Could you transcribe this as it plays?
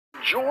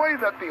joy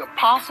that the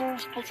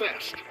apostles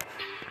possessed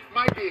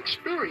might be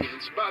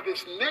experienced by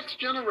this next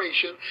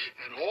generation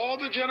and all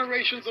the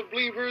generations of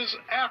believers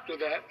after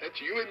that, that's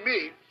you and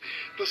me,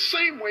 the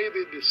same way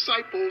the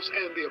disciples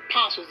and the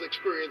apostles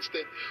experienced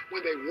it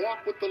when they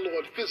walked with the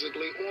Lord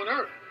physically on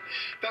earth.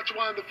 That's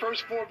why in the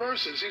first 4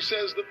 verses he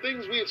says, the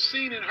things we have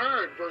seen and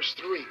heard, verse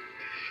 3,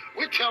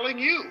 we're telling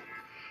you,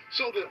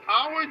 so that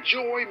our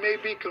joy may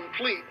be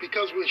complete,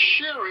 because we're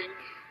sharing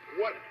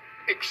what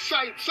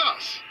excites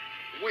us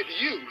with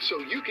you, so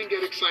you can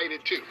get excited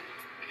too.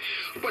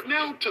 But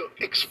now, to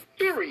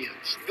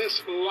experience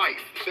this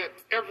life that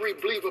every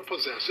believer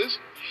possesses,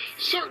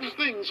 certain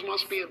things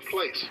must be in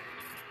place.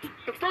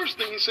 The first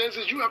thing he says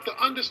is you have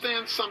to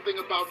understand something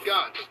about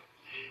God.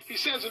 He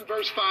says in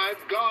verse 5,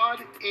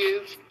 God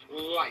is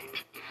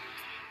light.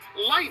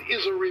 Light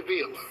is a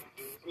revealer.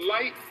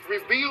 Light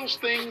reveals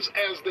things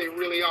as they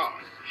really are.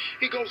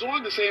 He goes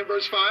on to say in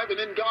verse 5, and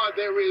in God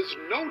there is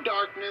no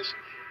darkness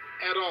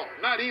at all,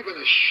 not even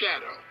a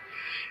shadow.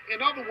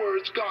 In other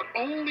words, God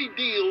only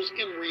deals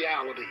in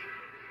reality.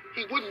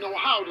 He wouldn't know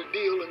how to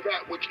deal in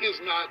that which is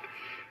not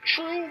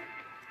true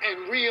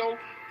and real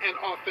and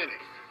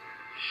authentic.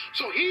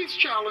 So he's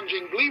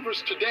challenging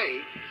believers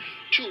today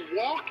to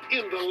walk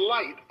in the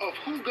light of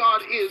who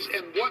God is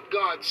and what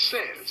God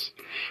says.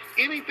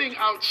 Anything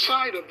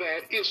outside of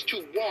that is to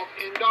walk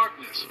in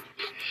darkness.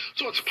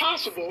 So it's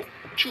possible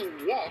to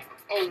walk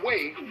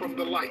away from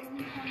the light.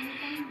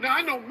 Now,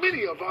 I know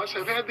many of us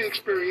have had the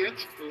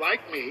experience,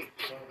 like me,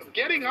 of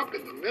getting up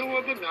in the middle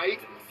of the night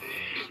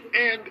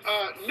and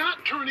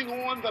not turning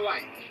on the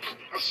light,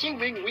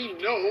 assuming we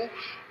know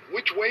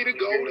which way to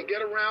go to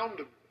get around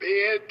the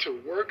bed,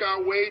 to work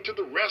our way to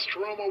the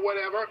restroom or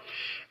whatever.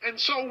 And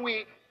so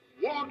we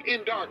walk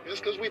in darkness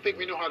because we think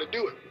we know how to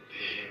do it.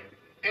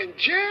 And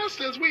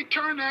just as we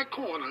turn that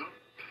corner,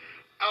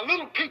 our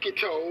little pinky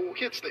toe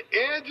hits the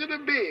edge of the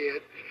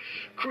bed,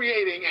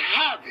 creating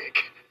havoc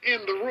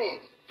in the room,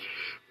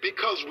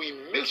 because we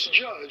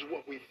misjudged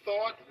what we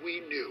thought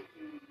we knew.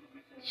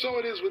 So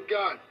it is with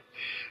God.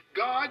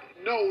 God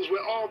knows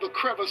where all the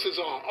crevices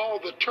are, all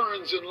the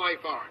turns in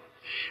life are.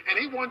 And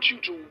he wants you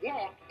to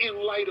walk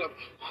in light of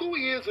who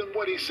he is and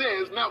what he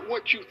says, not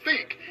what you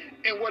think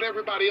and what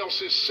everybody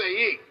else is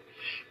saying.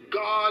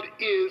 God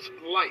is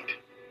light.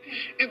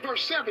 In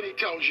verse 7, he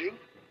tells you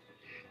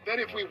that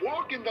if we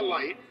walk in the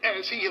light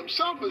as he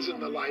himself is in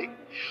the light,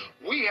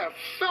 we have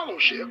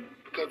fellowship,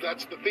 because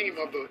that's the theme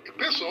of the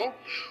epistle,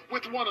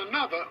 with one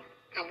another.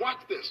 And watch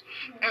this.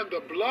 And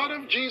the blood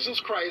of Jesus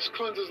Christ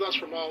cleanses us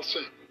from all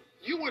sin.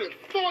 You would have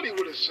thought he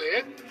would have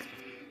said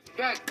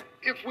that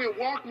if we're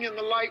walking in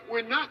the light,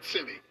 we're not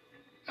sinning.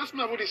 That's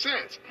not what he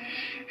says.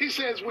 He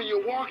says when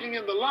you're walking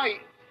in the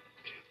light,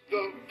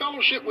 the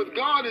fellowship with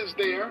God is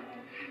there,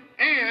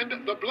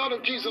 and the blood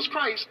of Jesus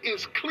Christ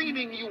is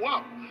cleaning you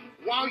up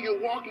while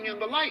you're walking in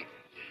the light.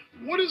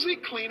 What is he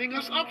cleaning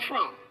us up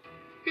from?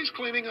 He's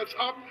cleaning us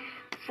up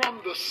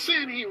from the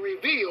sin he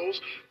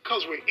reveals,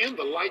 because we're in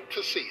the light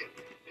to see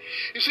it.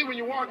 You see, when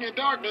you're walking in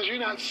darkness, you're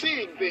not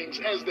seeing things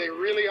as they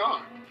really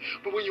are.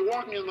 But when you're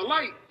walking in the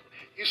light,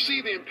 you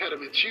see the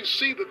impediments. You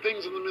see the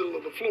things in the middle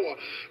of the floor,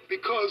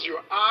 because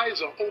your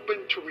eyes are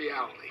open to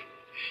reality.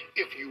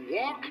 If you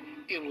walk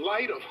in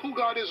light of who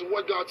God is and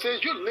what God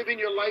says, you're living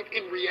your life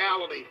in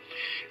reality.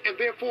 And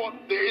therefore,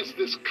 there is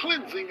this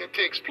cleansing that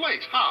takes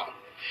place. How?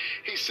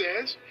 He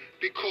says,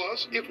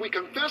 because if we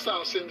confess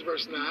our sins,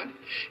 verse 9,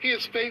 he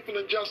is faithful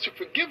and just to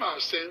forgive our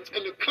sins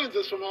and to cleanse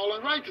us from all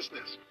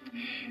unrighteousness.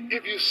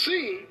 If you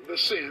see the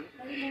sin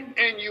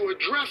and you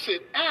address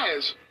it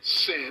as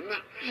sin,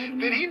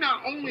 then he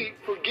not only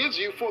forgives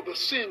you for the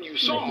sin you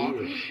saw,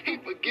 he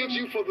forgives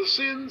you for the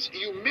sins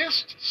you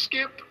missed,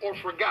 skipped, or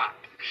forgot.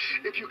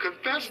 If you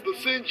confess the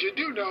sins you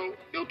do know,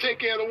 he'll take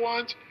care of the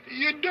ones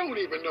you don't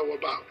even know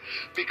about,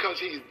 because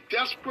he's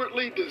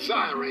desperately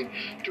desiring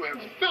to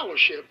have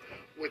fellowship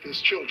with his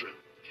children.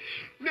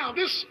 Now,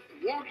 this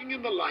walking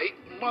in the light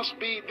must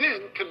be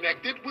then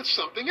connected with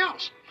something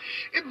else.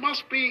 It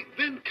must be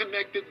then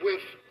connected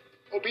with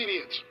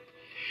obedience.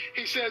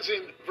 He says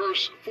in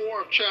verse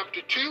 4 of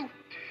chapter 2,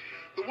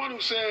 the one who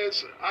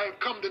says, I have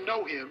come to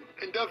know him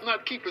and does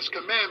not keep his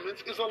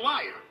commandments is a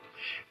liar,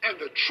 and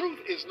the truth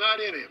is not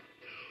in him.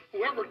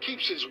 Whoever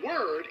keeps his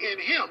word, in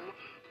him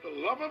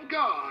the love of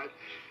God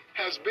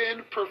has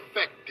been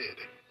perfected.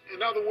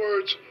 In other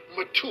words,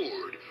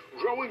 matured,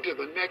 growing to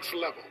the next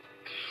level.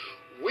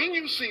 When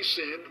you see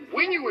sin,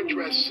 when you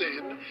address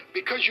sin,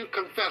 because you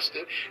confessed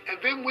it, and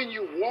then when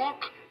you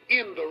walk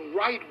in the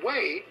right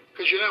way,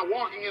 because you're not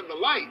walking in the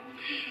light,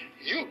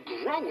 you're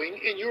growing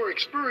in your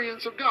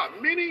experience of God.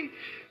 Many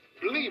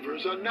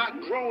believers are not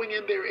growing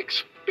in their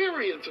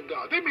experience of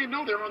God. They may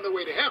know they're on their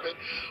way to heaven,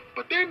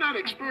 but they're not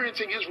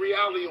experiencing his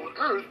reality on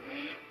earth,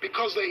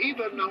 because they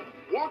either don't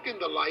walk in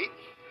the light,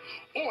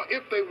 or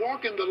if they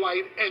walk in the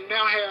light and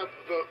now have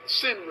the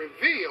sin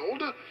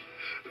revealed,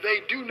 they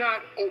do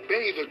not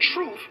obey the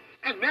truth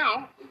and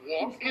now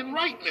walk in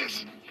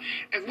rightness.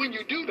 And when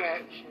you do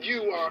that,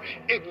 you are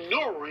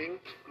ignoring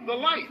the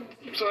light.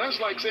 So that's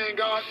like saying,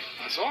 God,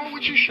 I saw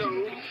what you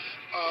showed.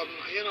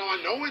 I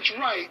know it's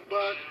right,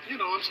 but,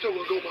 I'm still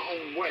going to go my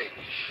own way.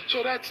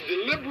 So that's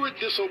deliberate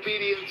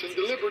disobedience, and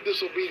deliberate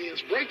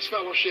disobedience breaks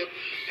fellowship,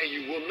 and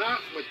you will not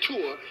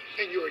mature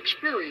in your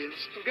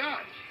experience of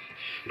God.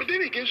 But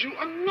then he gives you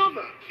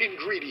another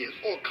ingredient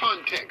or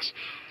context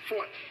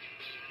for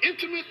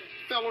intimate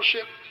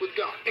fellowship with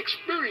God,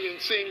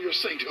 experiencing your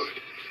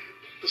sainthood,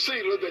 the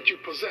sainthood that you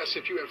possess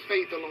if you have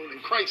faith alone in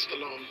Christ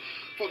alone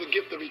for the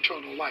gift of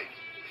eternal life.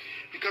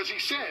 Because he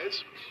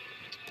says,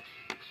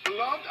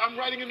 beloved, I'm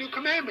writing a new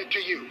commandment to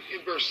you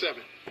in verse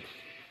 7.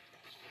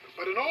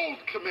 But an old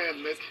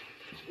commandment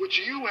which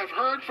you have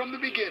heard from the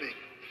beginning.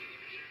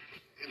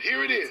 And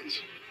here it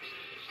is.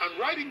 I'm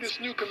writing this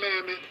new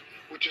commandment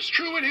which is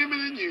true in him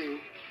and in you.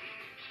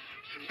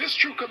 And this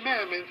true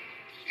commandment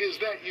is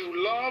that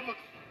you love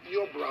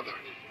your brother.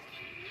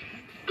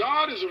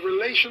 God is a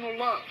relational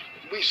love.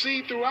 We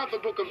see throughout the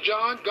book of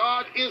John,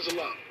 God is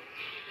love.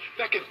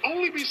 That can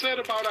only be said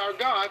about our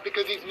God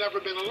because he's never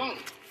been alone.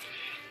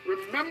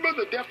 Remember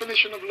the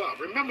definition of love.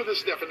 Remember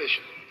this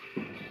definition.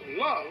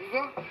 Love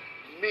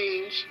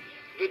means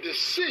the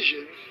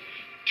decision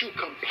to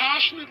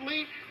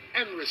compassionately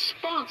and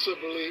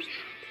responsibly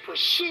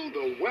pursue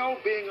the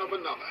well-being of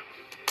another.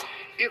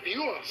 If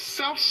you're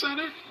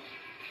self-centered,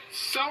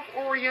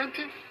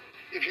 self-oriented,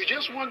 if you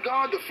just want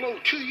God to flow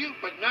to you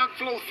but not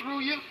flow through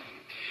you,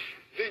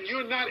 then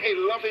you're not a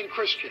loving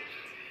Christian.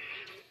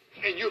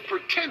 And you're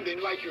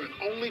pretending like you're an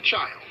only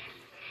child.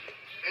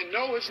 And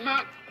no, it's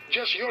not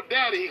just your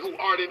daddy who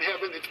art in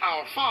heaven, it's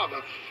our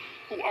Father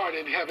who art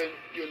in heaven.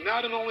 You're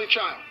not an only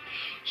child.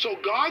 So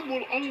God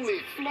will only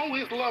flow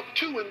his love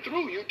to and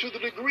through you to the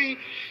degree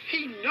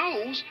he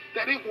knows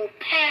that it will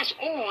pass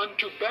on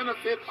to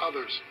benefit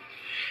others.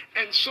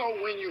 And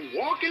so when you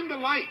walk in the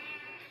light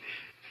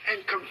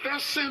and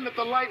confess sin that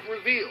the light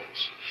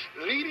reveals,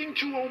 leading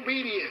to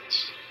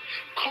obedience,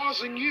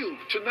 causing you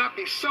to not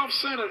be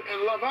self-centered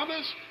and love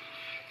others,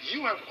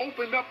 you have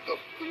opened up the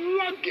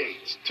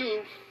floodgates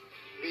to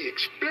the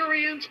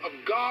experience of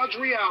God's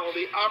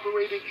reality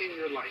operating in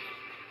your life.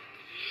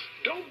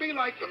 Don't be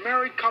like the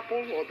married couple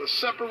or the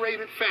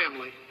separated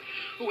family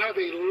who have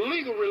a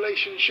legal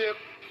relationship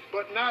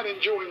but not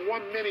enjoying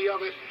one minute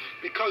of it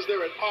because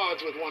they're at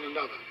odds with one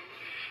another.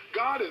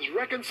 God has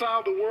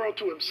reconciled the world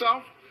to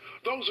himself.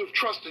 Those who've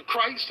trusted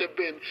Christ have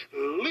been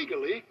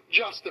legally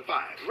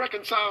justified,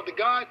 reconciled to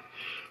God,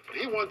 but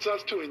he wants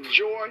us to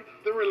enjoy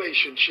the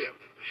relationship.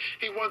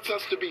 He wants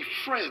us to be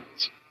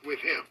friends with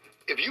him.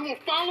 If you will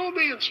follow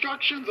the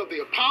instructions of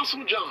the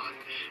Apostle John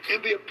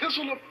in the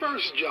Epistle of 1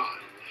 John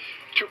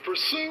to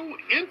pursue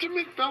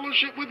intimate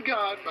fellowship with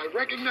God by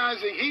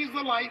recognizing he's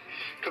the light,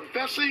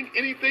 confessing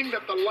anything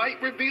that the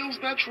light reveals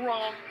that's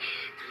wrong,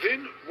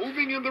 then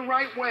moving in the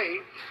right way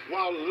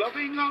while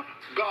loving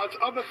God's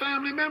other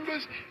family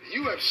members,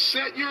 you have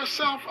set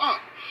yourself up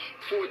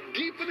for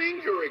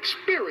deepening your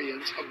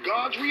experience of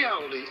God's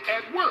reality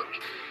at work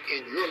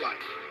in your life.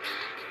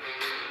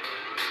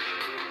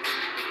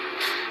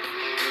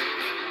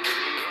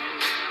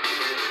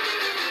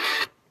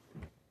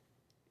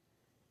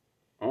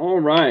 All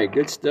right,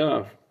 good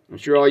stuff. I'm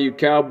sure all you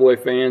Cowboy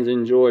fans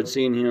enjoyed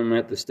seeing him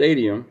at the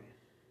stadium.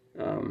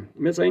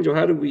 Miss Angel,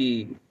 how do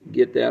we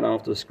get that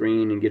off the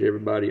screen and get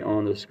everybody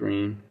on the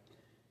screen?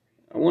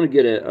 I want to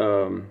get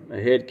a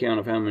head count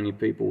of how many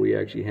people we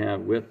actually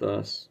have with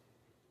us.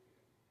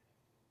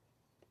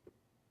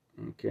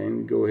 Okay,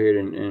 go ahead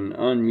and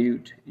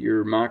unmute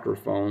your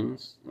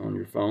microphones on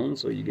your phone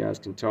so you guys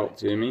can talk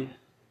to me.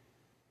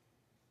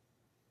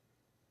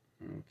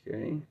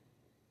 Okay.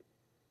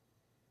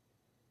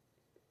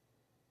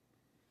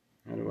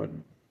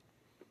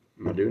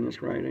 Am I doing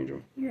this right,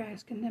 Angel? You're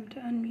asking them to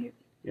unmute.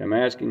 Yeah, I'm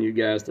asking you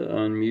guys to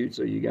unmute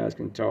so you guys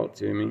can talk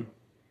to me.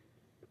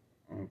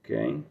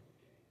 Okay.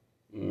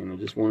 And I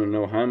just want to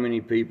know how many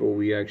people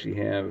we actually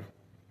have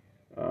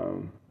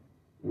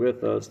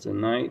with us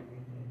tonight.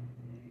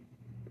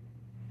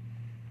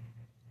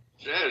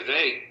 There's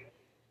 8.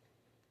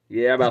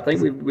 Yeah, but I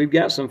think we've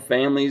got some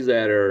families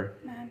that are.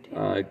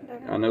 9,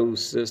 10, I know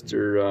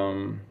Sister.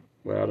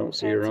 Well, I don't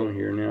see her on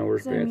here now.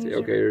 Where's Zoom Patsy? user.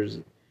 Okay, there's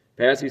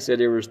Patsy said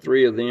there was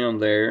 3 of them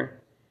there.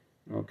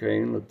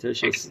 Okay,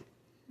 Letitia.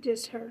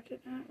 just her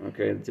tonight.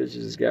 Okay,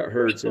 Letitia's got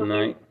her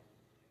tonight.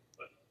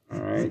 All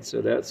right,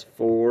 so that's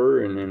 4,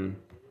 and then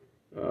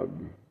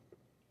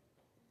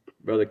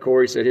Brother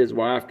Corey said his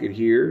wife could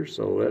hear,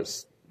 so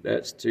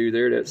that's 2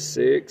 there. That's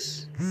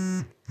 6.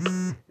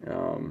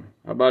 How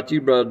about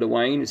you, Brother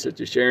Dwayne? Is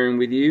Sister sharing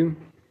with you?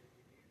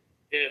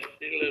 Yes,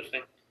 she's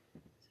listening.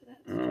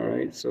 All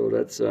right, so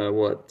that's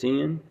what,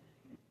 10?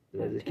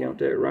 Did I just count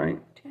that right?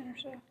 10 or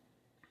so.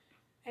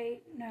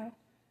 8, no.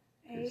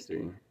 Let's 8.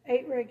 see.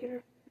 8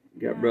 regular.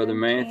 Got 9, Brother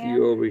Matthew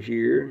 10, over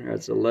here.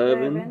 That's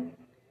 11.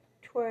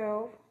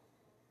 12.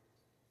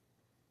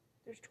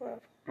 There's 12.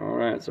 All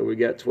right, so we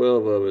got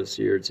 12 of us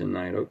here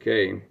tonight.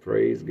 Okay,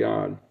 praise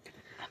God.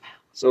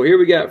 So here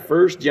we got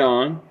 1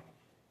 John.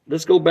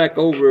 Let's go back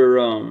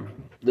over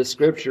the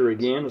scripture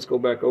again. Let's go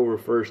back over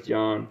 1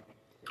 John.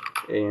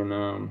 And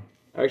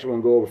I actually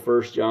want to go over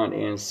 1 John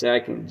and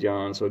 2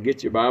 John. So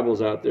get your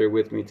Bibles out there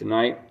with me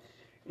tonight.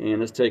 And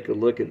let's take a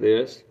look at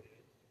this.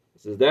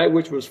 It says, that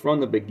which was from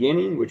the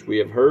beginning, which we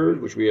have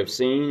heard, which we have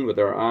seen with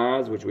our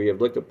eyes, which we have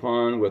looked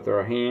upon with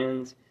our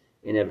hands,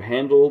 and have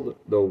handled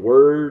the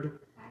word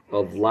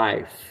of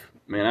life.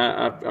 Man,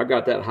 I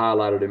got that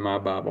highlighted in my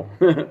Bible.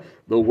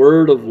 The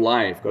word of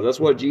life, because that's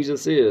what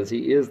Jesus is.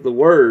 He is the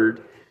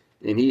word,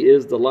 and he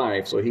is the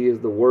life. So he is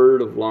the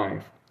word of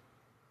life.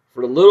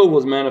 For the little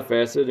was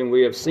manifested, and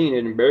we have seen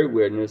it, and bear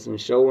witness, and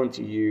show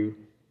unto you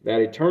that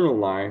eternal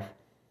life,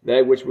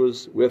 that which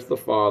was with the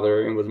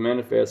Father, and was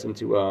manifest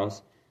unto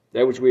us.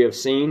 That which we have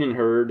seen and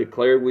heard,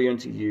 declare we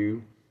unto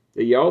you,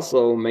 that ye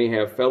also may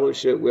have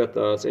fellowship with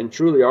us. And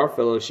truly our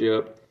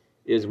fellowship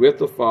is with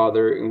the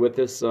Father and with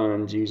his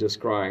Son, Jesus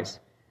Christ.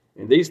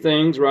 And these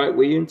things write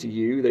we unto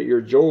you, that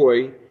your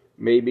joy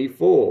may be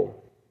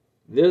full.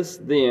 This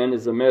then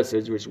is the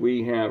message which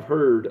we have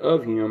heard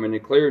of him, and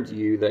declare unto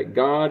you, that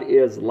God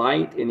is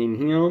light, and in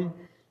him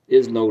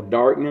is no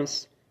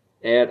darkness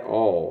at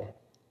all.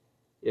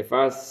 If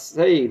I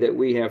say that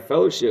we have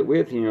fellowship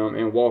with him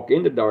and walk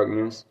in the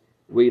darkness,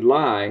 we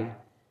lie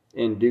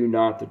and do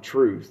not the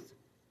truth.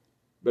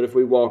 But if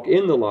we walk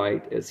in the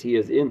light, as he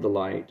is in the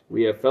light,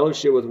 we have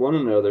fellowship with one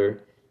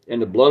another,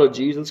 and the blood of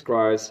Jesus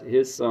Christ,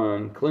 his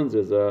Son,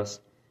 cleanses us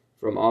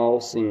from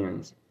all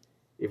sins.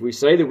 If we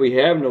say that we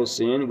have no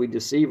sin, we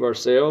deceive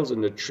ourselves,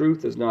 and the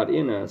truth is not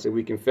in us. If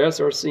we confess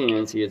our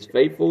sins, he is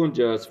faithful and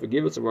just,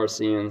 forgive us of our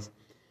sins,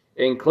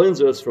 and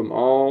cleanse us from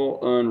all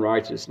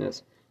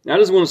unrighteousness. Now I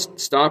just want to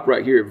stop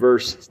right here at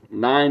verse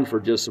 9 for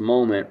just a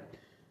moment.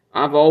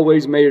 I've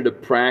always made it a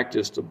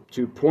practice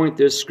to point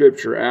this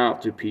scripture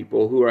out to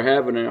people who are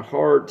having a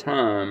hard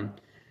time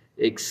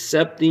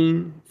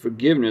accepting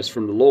forgiveness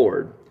from the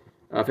Lord.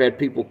 I've had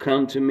people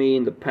come to me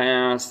in the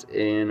past,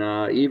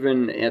 and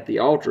even at the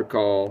altar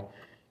call,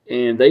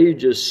 and they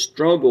just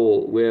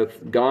struggle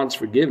with God's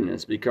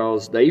forgiveness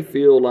because they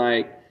feel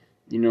like,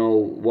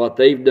 what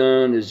they've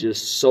done is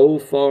just so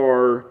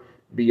far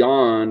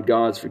beyond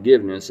God's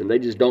forgiveness, and they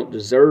just don't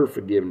deserve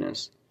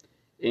forgiveness.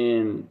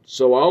 And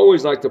so I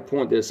always like to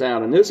point this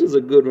out, and this is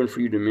a good one for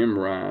you to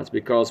memorize,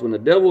 because when the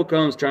devil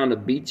comes trying to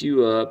beat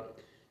you up,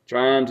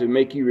 trying to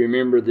make you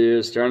remember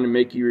this, trying to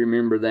make you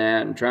remember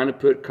that, and trying to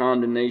put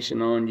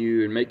condemnation on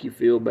you and make you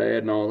feel bad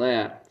and all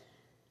that,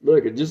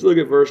 just look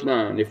at verse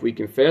 9. If we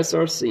confess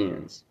our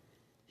sins,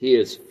 he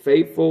is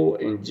faithful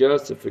and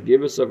just to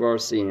forgive us of our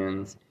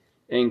sins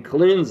and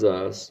cleanse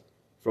us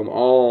from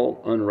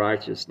all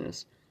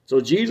unrighteousness. So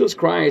Jesus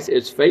Christ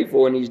is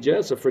faithful and he's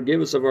just to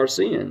forgive us of our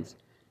sins.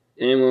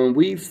 And when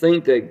we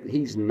think that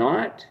he's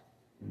not,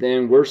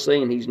 then we're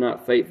saying he's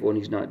not faithful and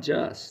he's not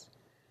just.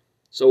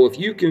 So if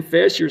you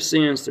confess your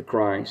sins to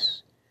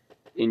Christ,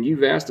 and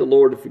you've asked the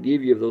Lord to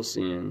forgive you of those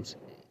sins,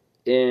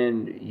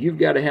 and you've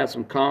got to have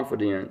some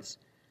confidence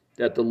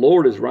that the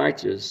Lord is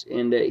righteous,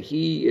 and that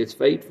he is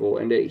faithful,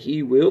 and that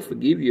he will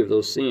forgive you of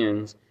those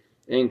sins,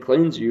 and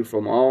cleanse you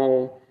from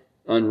all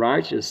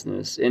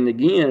unrighteousness. And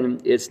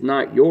again, it's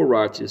not your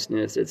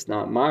righteousness, it's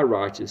not my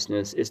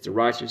righteousness, it's the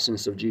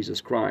righteousness of Jesus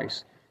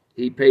Christ.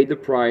 He paid the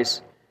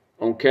price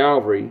on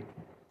Calvary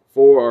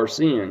for our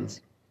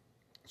sins.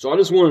 So I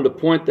just wanted to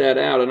point that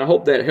out, and I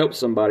hope that helps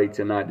somebody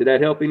tonight. Did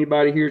that help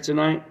anybody here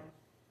tonight?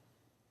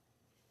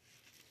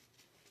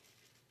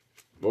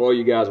 Boy,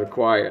 you guys are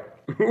quiet.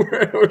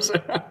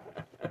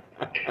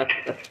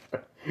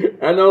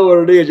 I know what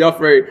it is. Y'all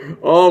afraid,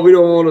 we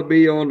don't want to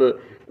be on the,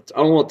 I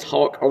don't want to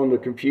talk on the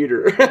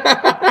computer.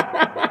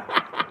 I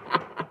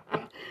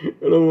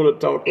don't want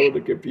to talk on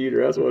the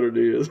computer. That's what it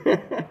is.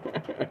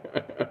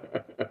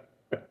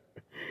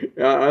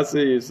 I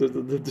see you,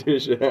 Sister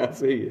Letitia. I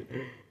see you.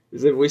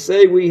 Is if we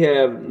say we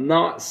have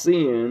not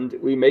sinned,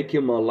 we make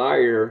him a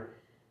liar,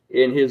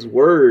 and his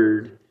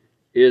word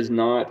is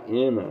not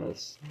in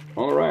us.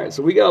 All right,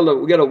 so we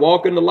gotta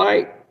walk in the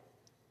light.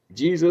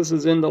 Jesus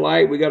is in the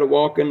light. We gotta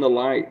walk in the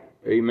light.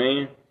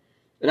 Amen.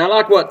 And I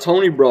like what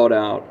Tony brought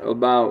out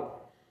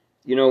about,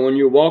 when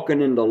you're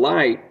walking in the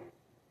light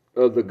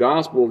of the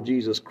gospel of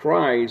Jesus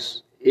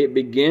Christ, it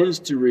begins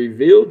to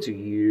reveal to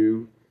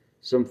you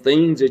some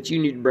things that you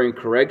need to bring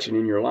correction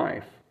in your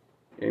life.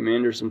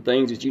 Amen. There's some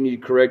things that you need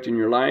to correct in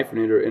your life, and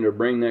it'll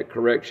bring that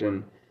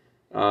correction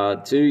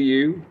to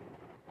you.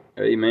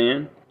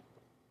 Amen.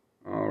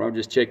 I'm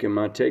just checking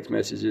my text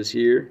messages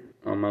here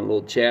on my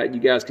little chat. You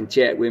guys can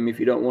chat with me if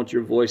you don't want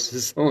your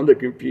voices on the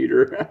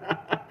computer.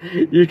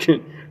 You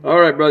can.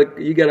 All right, brother.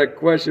 You got a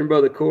question,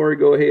 Brother Corey?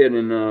 Go ahead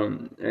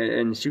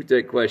and shoot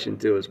that question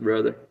to us,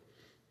 brother.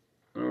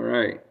 All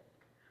right.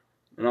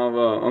 And I'm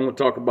going to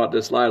talk about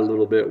this slide a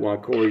little bit while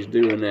Corey's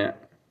doing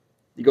that.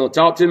 You going to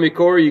talk to me,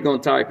 Corey, or you going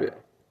to type it?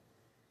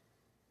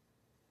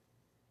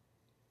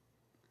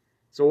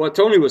 So what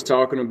Tony was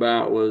talking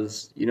about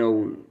was,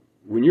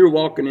 when you're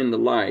walking in the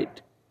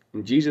light,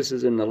 and Jesus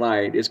is in the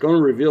light, it's going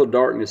to reveal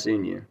darkness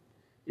in you.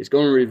 It's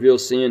going to reveal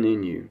sin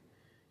in you.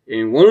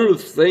 And one of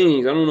the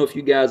things, I don't know if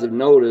you guys have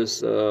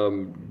noticed,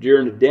 during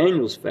the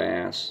Daniel's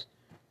fast,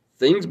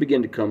 things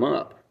begin to come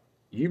up.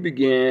 You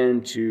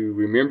begin to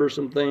remember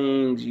some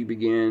things. You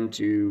begin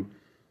to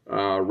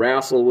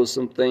wrestle with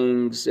some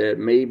things that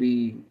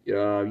maybe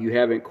you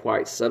haven't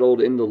quite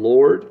settled in the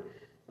Lord.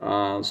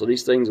 So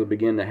these things will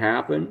begin to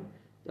happen.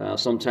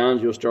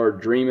 Sometimes you'll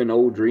start dreaming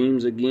old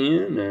dreams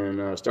again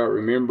and start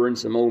remembering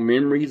some old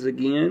memories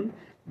again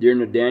during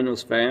the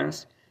Daniel's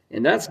fast.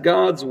 And that's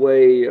God's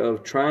way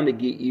of trying to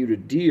get you to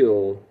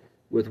deal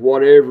with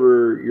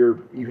whatever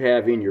you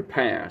have in your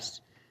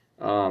past.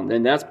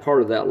 And that's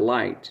part of that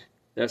light.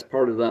 That's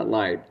part of that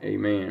light.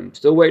 Amen.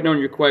 Still waiting on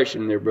your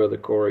question there, Brother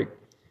Corey.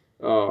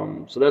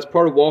 So that's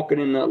part of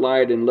walking in that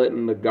light and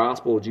letting the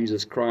gospel of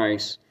Jesus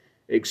Christ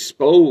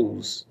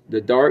expose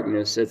the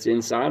darkness that's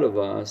inside of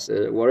us,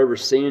 whatever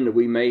sin that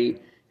we may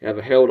have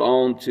held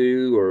on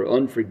to, or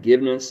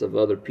unforgiveness of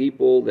other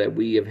people that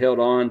we have held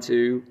on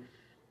to,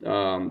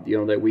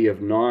 that we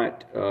have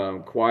not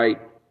quite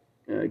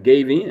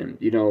gave in.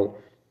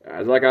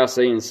 Like I was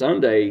saying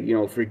Sunday,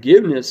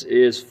 forgiveness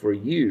is for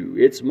you.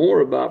 It's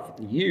more about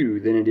you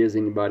than it is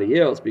anybody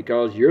else,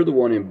 because you're the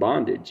one in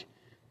bondage.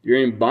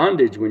 You're in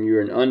bondage when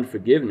you're in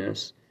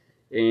unforgiveness,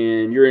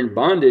 and you're in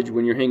bondage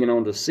when you're hanging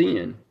on to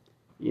sin.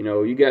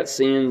 You got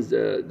sins.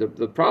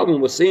 The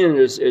problem with sin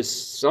is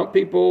some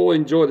people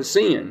enjoy the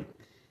sin.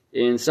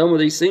 And some of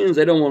these sins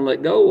they don't want to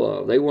let go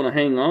of. They want to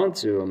hang on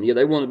to them. Yeah,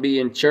 they want to be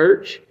in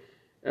church,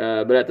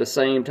 but at the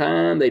same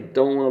time, they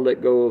don't want to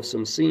let go of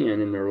some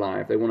sin in their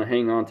life. They want to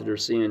hang on to their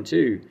sin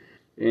too.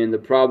 And the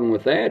problem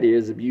with that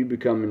is if you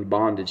become in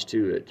bondage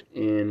to it.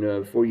 And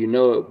before you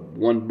know it,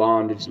 one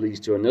bondage leads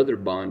to another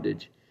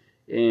bondage.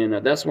 And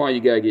that's why you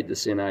got to get the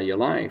sin out of your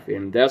life.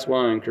 And that's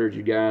why I encourage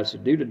you guys to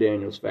do the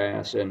Daniel's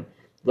fast and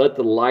let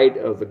the light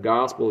of the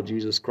gospel of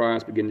Jesus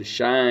Christ begin to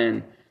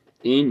shine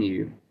in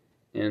you.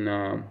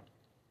 And,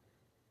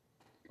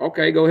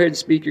 okay, go ahead and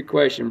speak your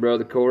question,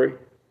 Brother Corey.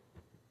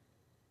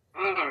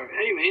 All right.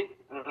 Hey, man.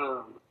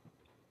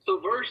 So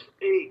verse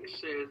 8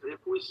 says, if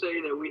we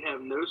say that we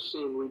have no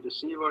sin, we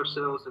deceive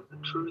ourselves, that the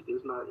truth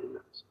is not in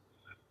us.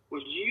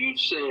 Would you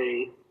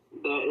say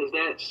is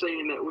that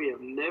saying that we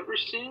have never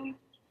sinned?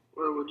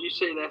 Or would you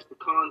say that's the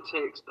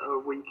context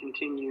of we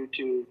continue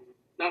to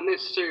not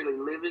necessarily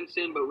live in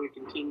sin, but we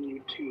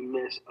continue to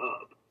mess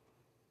up?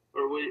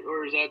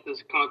 Or is that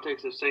this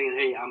context of saying,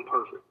 hey, I'm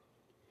perfect?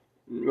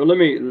 Well,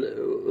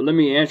 let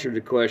me answer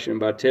the question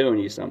by telling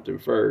you something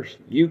first.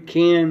 You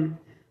can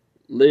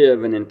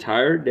live an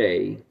entire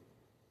day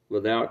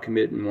without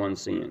committing one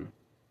sin.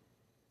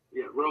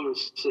 Yeah,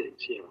 Romans 6,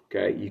 yeah.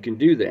 Okay, you can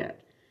do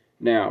that.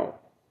 Now,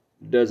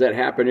 does that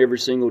happen every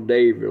single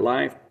day of your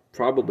life?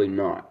 Probably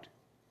not.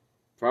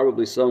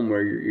 Probably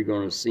somewhere you're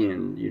going to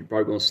sin. You're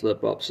probably going to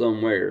slip up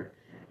somewhere.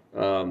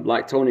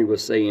 Like Tony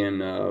was saying,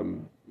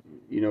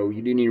 you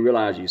didn't even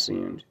realize you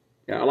sinned.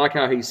 I like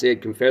how he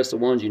said, confess the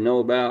ones you know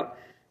about,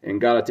 and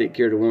God will take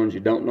care of the ones you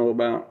don't know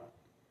about.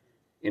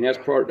 And that's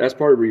part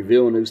of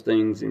revealing those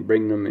things and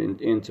bringing them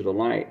into the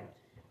light.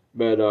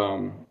 But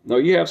no,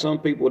 you have some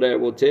people that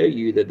will tell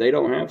you that they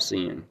don't have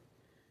sin.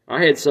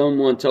 I had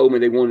someone told me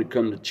they wanted to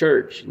come to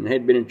church, and they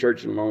had been in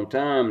church a long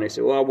time, and they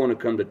said, well, I want to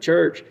come to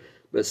church,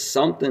 but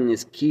something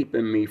is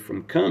keeping me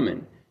from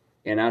coming.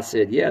 And I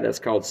said, yeah, that's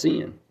called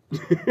sin.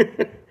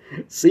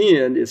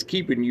 Sin is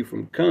keeping you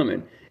from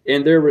coming.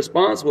 And their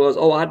response was,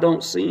 oh, I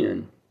don't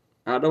sin.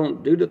 I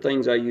don't do the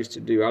things I used to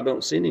do. I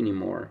don't sin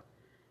anymore.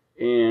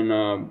 And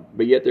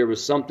but yet there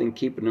was something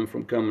keeping them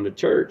from coming to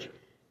church.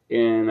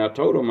 And I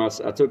told them, I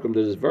took them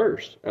to this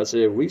verse. I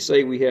said, if we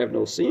say we have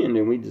no sin,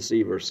 then we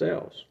deceive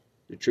ourselves.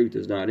 The truth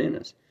is not in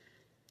us.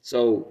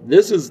 So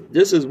this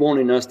is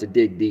wanting us to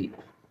dig deep.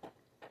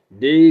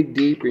 Dig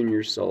deep in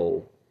your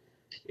soul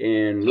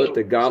and let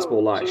the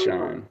gospel light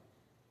shine.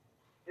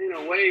 In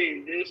a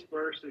way, this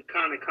verse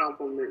kind of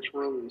complements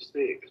Romans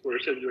 6, where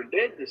it says we're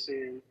dead to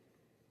sin,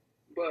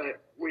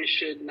 but we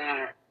should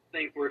not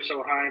think we're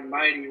so high and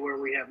mighty where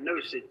we have no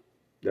sin.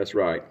 That's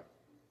right.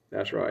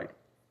 That's right.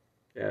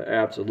 Yeah,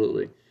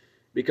 absolutely.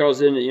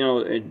 Because in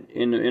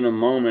a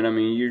moment, I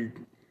mean,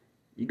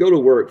 you go to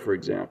work, for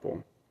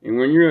example, and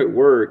when you're at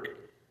work,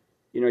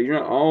 you're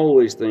not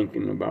always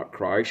thinking about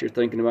Christ. You're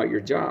thinking about your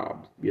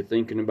job. You're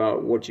thinking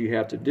about what you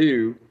have to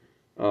do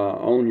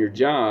on your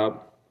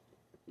job.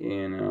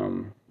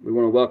 And we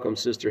want to welcome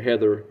Sister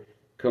Heather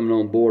coming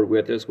on board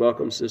with us.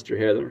 Welcome, Sister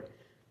Heather.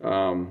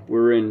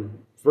 We're in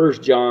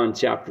 1 John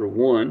chapter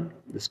 1,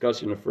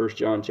 discussing of 1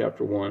 John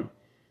chapter 1.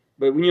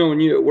 But when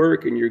you're at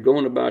work and you're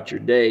going about your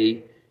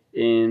day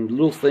and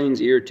little things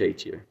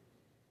irritate you.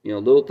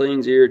 Little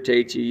things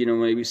irritate you.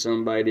 Maybe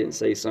somebody didn't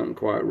say something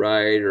quite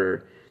right,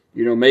 or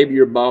maybe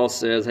your boss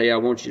says, hey, I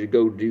want you to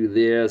go do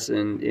this,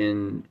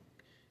 and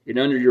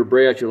under your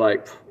breath, you're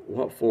like,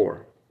 what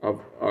for?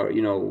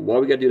 Why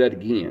we got to do that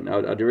again? I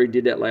already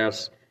did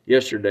that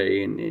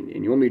yesterday, and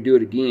you want me to do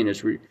it again?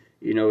 It's and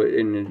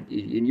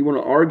you want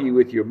to argue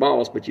with your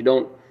boss, but you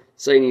don't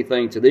say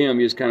anything to them.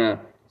 You just kind of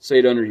say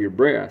it under your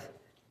breath.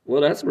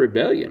 Well, that's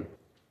rebellion.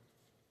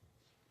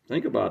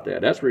 Think about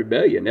that. That's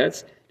rebellion.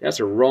 That's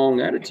a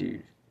wrong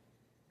attitude.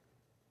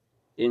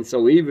 And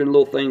so even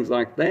little things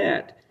like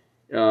that,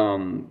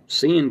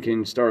 sin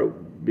can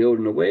start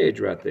building a wedge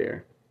right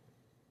there.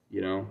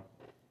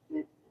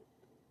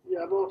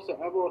 Yeah, I've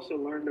also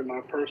learned in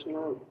my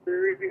personal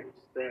experience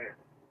that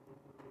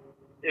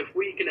if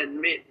we can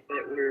admit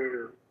that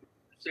we're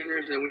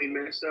sinners and we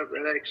mess up,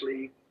 that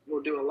actually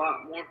will do a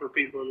lot more for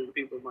people than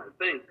people might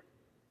think.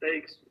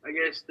 I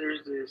guess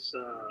there's this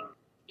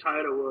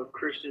title of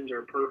Christians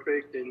are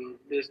perfect and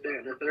this, that,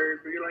 and the third,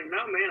 but you're like,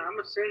 no, man, I'm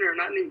a sinner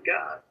and I need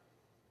God.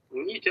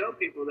 When you tell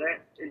people that,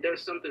 it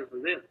does something for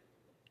them.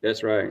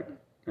 That's right.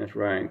 That's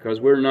right.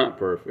 Because we're not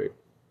perfect.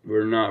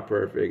 We're not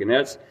perfect. And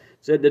that's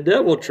said the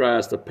devil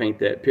tries to paint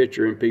that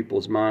picture in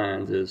people's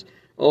minds as,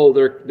 oh,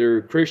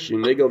 they're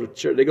Christian. They go to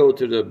church, they go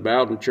to the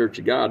Bowden Church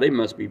of God. They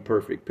must be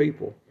perfect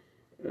people.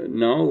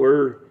 No,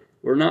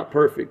 we're not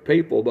perfect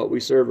people, but we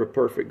serve a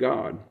perfect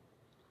God.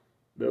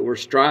 But we're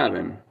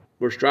striving.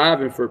 We're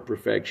striving for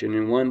perfection.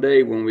 And one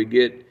day when we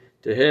get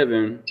to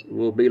heaven,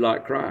 we'll be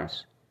like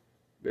Christ.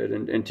 But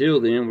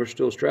until then, we're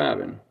still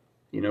striving.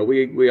 You know,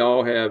 we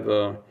all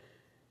have,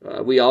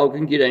 we all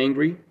can get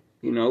angry.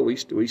 You know, we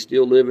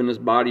still live in this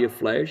body of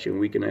flesh, and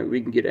we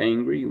can get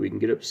angry, we can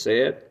get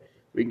upset,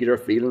 we can get our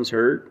feelings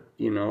hurt.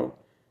 You know,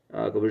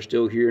 because we're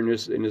still here in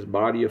this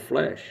body of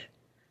flesh.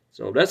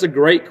 So that's a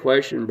great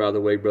question, by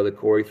the way, Brother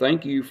Corey.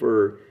 Thank you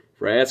for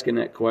asking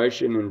that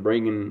question and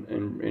bringing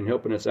and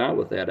helping us out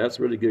with that. That's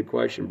a really good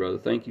question, brother.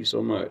 Thank you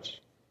so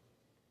much.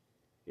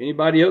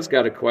 Anybody else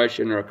got a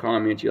question or a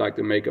comment you'd like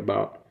to make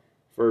about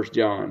 1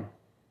 John?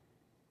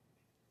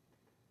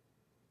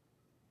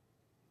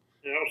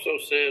 It also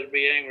says,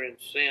 be angry and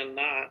sin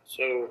not.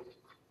 So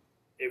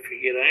if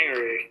you get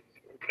angry,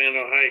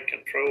 depending on how you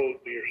control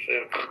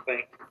yourself, I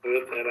think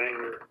with that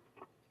anger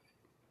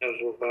has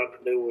about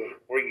to do with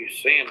were you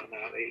sin or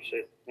not. He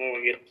said, when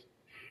we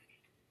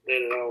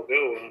let it all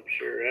go, I'm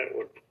sure that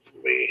would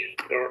be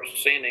start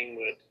sinning,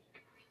 but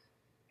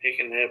he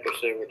can help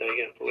us every day.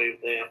 I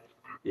believe that.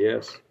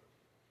 Yes.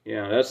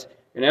 Yeah,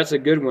 that's a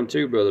good one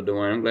too, Brother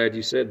Dwayne. I'm glad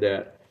you said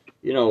that.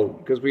 You know,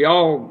 because we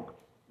all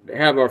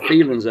have our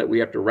feelings that we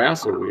have to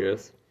wrestle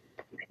with,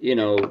 you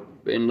know,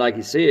 and like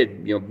you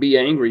said, you know, be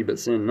angry but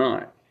sin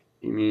not.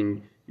 I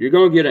mean, you're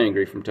going to get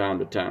angry from time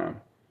to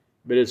time,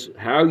 but it's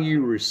how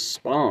you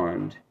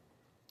respond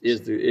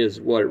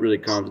is what it really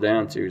comes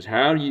down to, is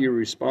how do you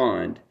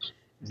respond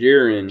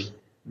during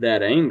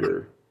that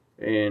anger.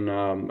 And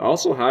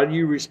also, how do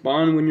you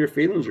respond when your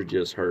feelings are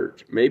just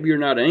hurt? Maybe you're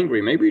not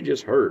angry, maybe you're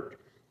just hurt.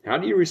 How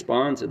do you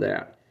respond to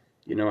that?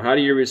 You know, how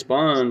do you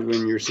respond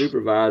when your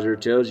supervisor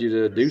tells you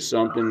to do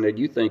something that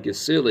you think is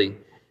silly,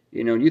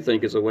 you know, you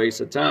think it's a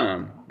waste of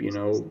time? You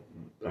know,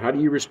 how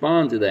do you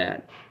respond to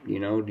that? You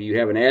know, do you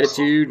have an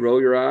attitude, roll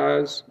your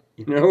eyes,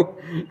 you know?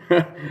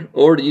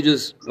 Or do you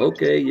just,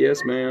 okay,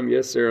 yes, ma'am,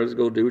 yes, sir, let's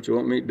go do what you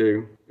want me to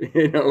do,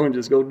 you know, and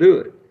just go do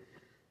it.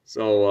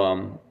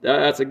 So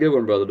that's a good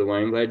one, Brother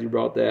Dwayne. Glad you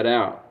brought that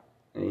out.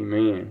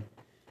 Amen.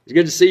 It's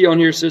good to see you on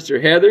here, Sister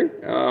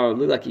Heather.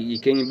 Look like you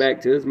came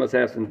back to us. Must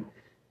have some,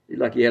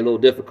 like you had a little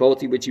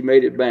difficulty, but you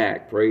made it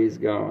back. Praise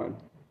God.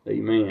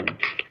 Amen.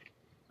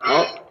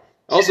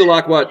 Also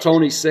like what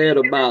Tony said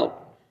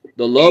about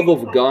the love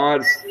of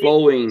God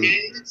flowing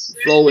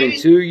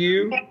to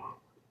you.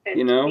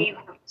 You know,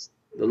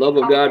 the love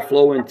of God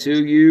flowing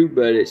to you,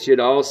 but it should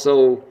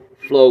also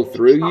flow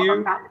through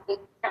you.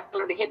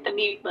 To hit the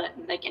mute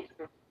button, they can.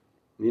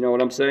 You know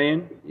what I'm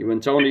saying? When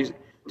Tony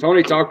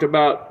talked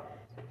about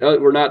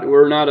we're not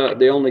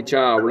the only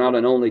child. We're not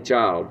an only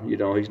child. You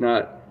know, he's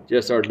not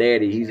just our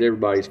daddy. He's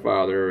everybody's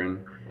father,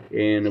 and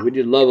we need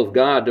the love of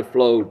God to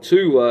flow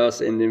to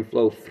us and then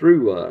flow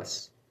through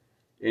us.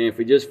 And if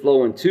we just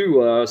flowing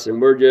to us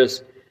and we're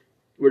just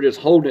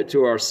holding it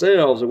to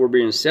ourselves and we're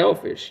being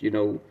selfish, you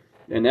know,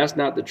 and that's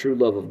not the true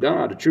love of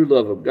God. The true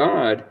love of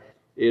God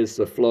is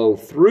to flow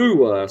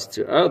through us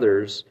to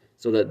others,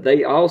 so that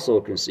they also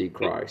can see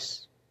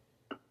Christ.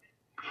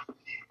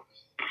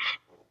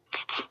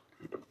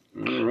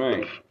 All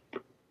right.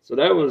 So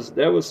that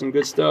was some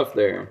good stuff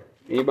there.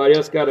 Anybody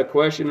else got a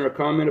question or a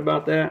comment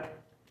about that?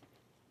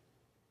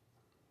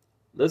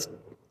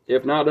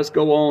 If not, let's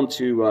go on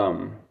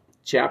to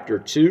chapter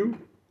 2.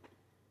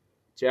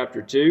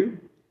 Chapter 2.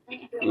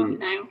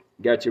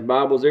 Got your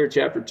Bibles there,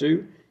 chapter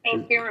 2?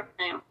 Can't hear them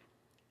now.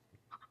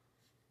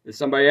 Is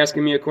somebody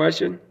asking me a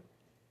question?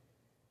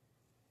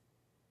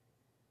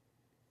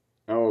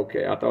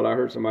 Okay, I thought I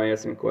heard somebody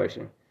asking a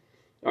question.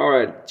 All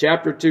right,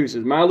 chapter 2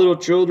 says, My little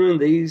children,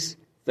 these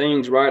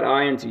things write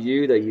I unto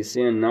you, that ye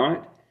sin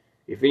not.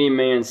 If any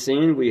man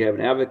sin, we have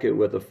an advocate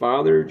with the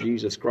Father,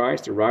 Jesus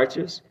Christ, the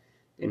righteous.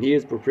 And he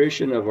is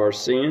propitiation of our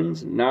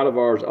sins, not of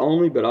ours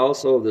only, but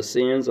also of the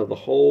sins of the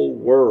whole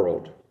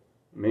world.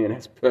 Man,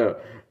 that's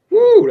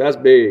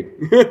big.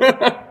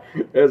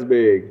 That's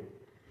big.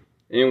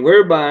 And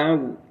whereby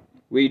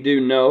we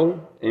do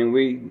know, and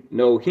we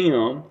know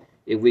him,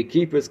 if we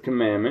keep his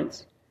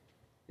commandments.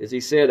 As he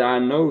said, I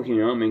know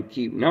him, and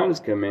keep not his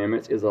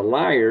commandments, is a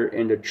liar,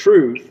 and the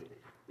truth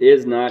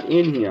is not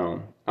in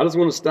him. I just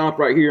want to stop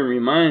right here and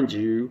remind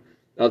you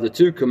of the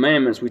 2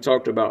 commandments we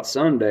talked about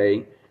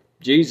Sunday.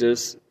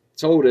 Jesus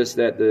told us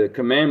that the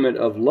commandment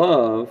of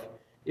love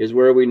is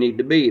where we need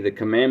to be, the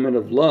commandment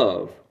of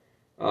love.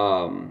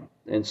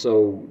 And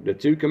so the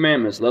two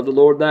commandments, love the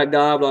Lord thy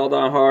God with all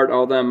thy heart,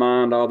 all thy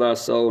mind, all thy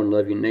soul, and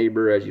love your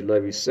neighbor as you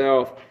love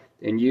yourself,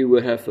 and you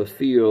will have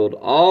fulfilled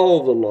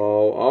all the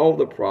law, all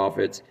the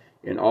prophets,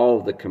 and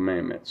all the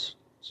commandments.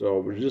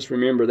 So just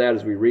remember that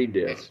as we read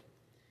this.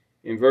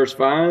 In verse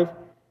 5,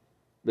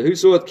 but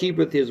whosoever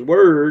keepeth his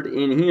word,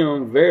 in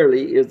him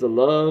verily is the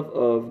love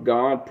of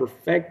God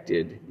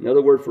perfected.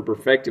 Another word for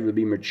perfected would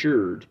be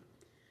matured,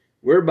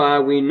 whereby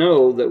we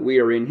know that we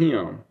are in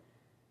him.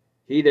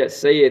 He that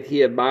saith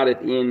he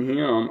abideth in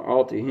him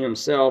ought to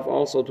himself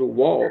also to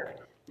walk,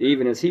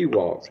 even as he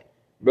walked.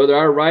 Brother,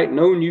 I write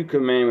no new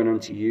commandment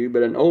unto you,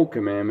 but an old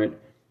commandment,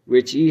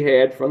 which ye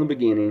had from the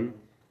beginning.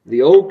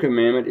 The old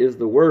commandment is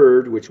the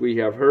word which we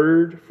have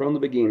heard from the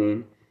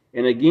beginning.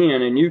 And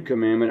again, a new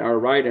commandment I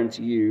write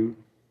unto you,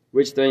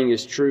 which thing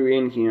is true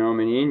in him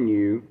and in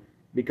you,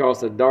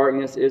 because the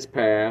darkness is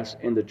past,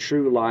 and the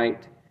true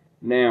light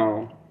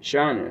now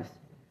shineth.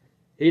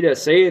 He that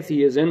saith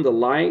he is in the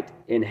light,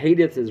 and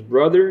hateth his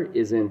brother,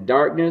 is in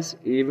darkness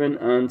even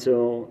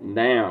until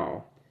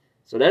now.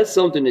 So that's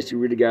something that you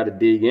really got to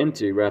dig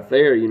into right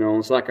there. You know,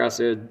 it's like I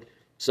said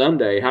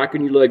Sunday, how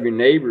can you love your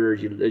neighbor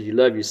as you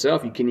love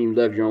yourself? You can't even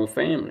love your own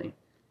family.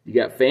 You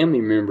got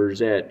family members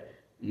that,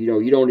 you know,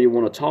 you don't even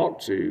want to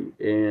talk to,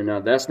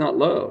 and that's not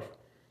love.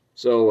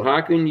 So how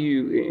can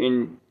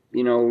you,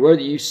 you know,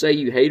 whether you say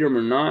you hate them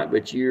or not,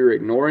 but you're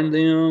ignoring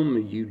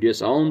them, you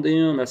disown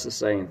them, that's the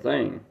same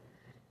thing.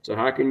 So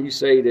how can you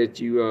say that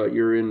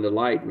you're in the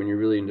light when you're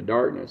really in the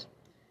darkness?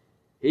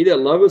 He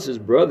that loveth his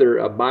brother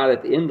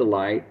abideth in the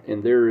light,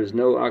 and there is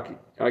no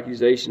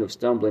accusation of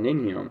stumbling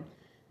in him.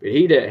 But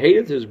he that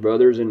hateth his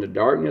brother is in the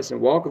darkness,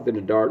 and walketh in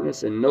the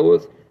darkness, and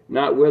knoweth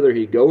not whither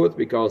he goeth,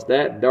 because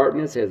that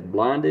darkness has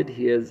blinded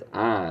his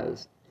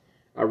eyes.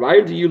 I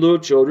write unto you, little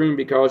children,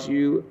 because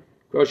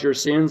your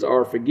sins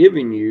are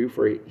forgiven you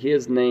for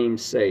his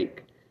name's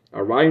sake. I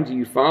write unto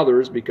you,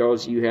 fathers,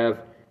 because you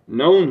have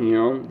known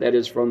him that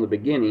is from the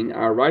beginning.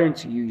 I write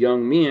unto you,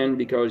 young men,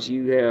 because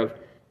you have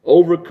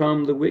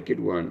overcome the wicked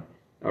one.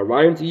 I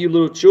write unto you,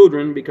 little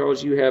children,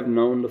 because you have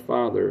known the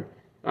Father.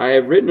 I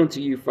have written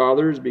unto you,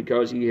 fathers,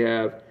 because ye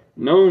have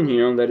known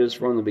him that is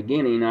from the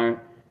beginning. I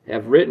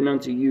have written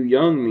unto you,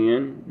 young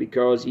men,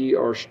 because ye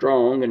are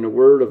strong, and the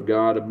word of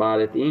God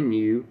abideth in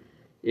you,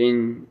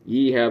 and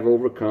ye have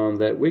overcome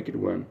that wicked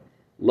one.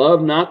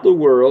 Love not the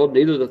world,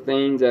 neither the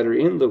things that are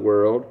in the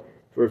world.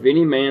 For if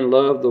any man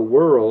love the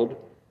world,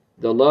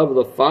 the love of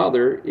the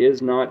Father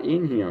is not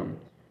in him.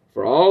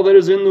 For all that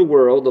is in the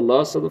world, the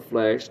lust of the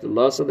flesh, the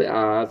lust of the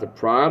eyes, the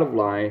pride of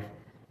life,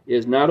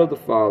 is not of the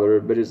Father,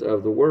 but is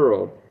of the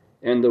world.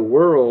 And the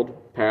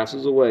world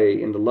passes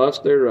away, and the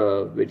lust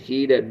thereof, but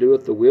he that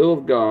doeth the will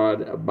of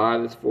God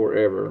abideth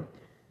forever.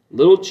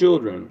 Little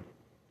children,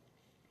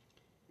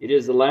 it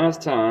is the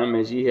last time,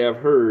 as ye have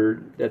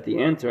heard, that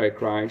the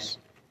Antichrist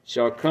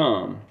shall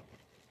come.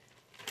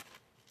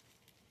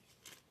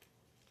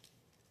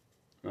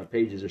 My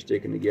pages are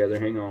sticking together.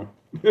 Hang on.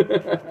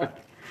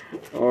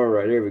 All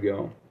right, there we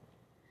go.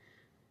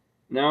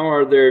 Now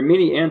are there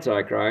many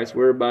antichrists,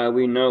 whereby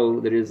we know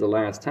that it is the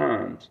last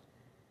times.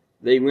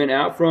 They went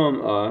out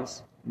from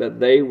us, but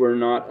they were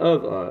not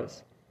of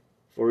us.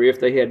 For if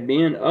they had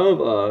been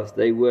of us,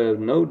 they would have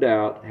no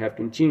doubt have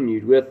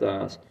continued with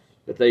us.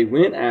 But they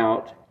went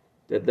out,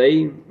 that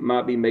they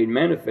might be made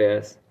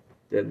manifest,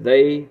 that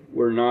they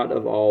were not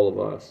of all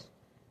of us.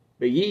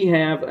 But ye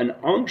have an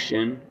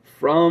unction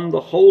from the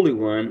Holy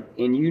One,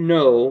 and you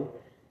know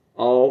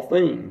all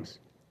things.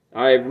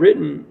 I have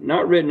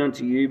not written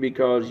unto you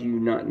because you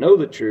not know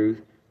the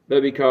truth,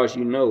 but because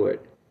you know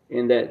it,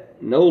 and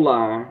that no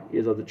lie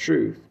is of the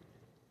truth.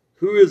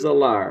 Who is a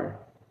liar?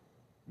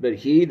 But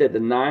he that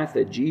denieth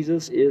that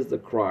Jesus is the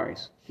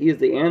Christ. He is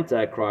the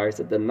Antichrist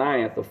that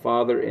denieth the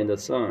Father and the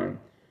Son.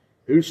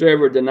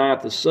 Whosoever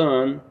denieth the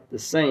Son, the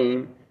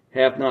same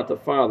hath not the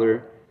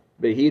Father,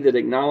 but he that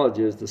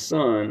acknowledges the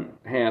Son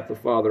hath the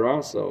Father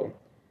also.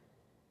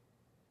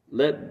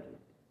 Let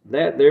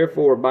that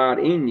therefore abide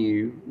in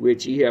you,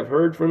 which ye have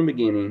heard from the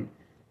beginning.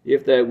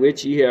 If that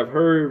which ye have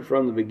heard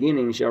from the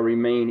beginning shall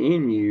remain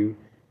in you,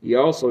 ye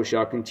also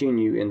shall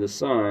continue in the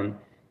Son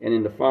and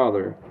in the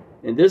Father.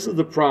 And this is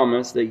the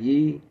promise that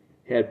ye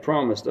had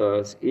promised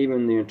us,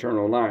 even the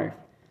eternal life.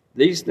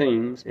 These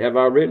things have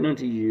I written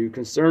unto you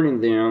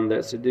concerning them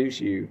that seduce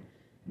you.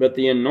 But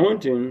the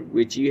anointing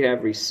which ye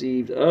have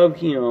received of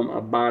him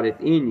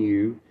abideth in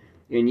you,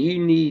 and ye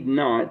need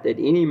not that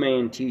any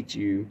man teach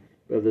you,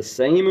 but the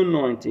same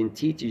anointing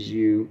teaches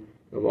you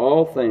of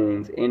all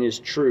things, and is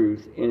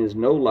truth, and is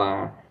no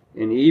lie.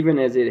 And even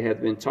as it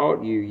hath been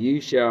taught you, ye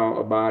shall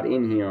abide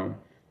in him.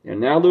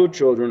 And now, little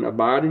children,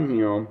 abide in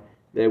him,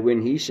 that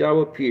when he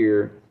shall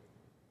appear,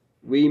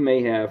 we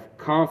may have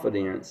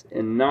confidence,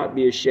 and not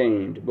be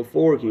ashamed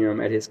before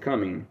him at his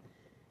coming.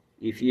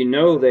 If ye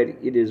know that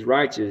it is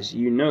righteous,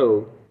 you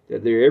know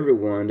that there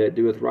everyone that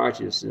doeth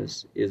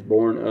righteousness is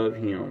born of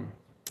him.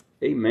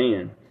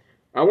 Amen.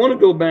 I want to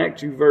go back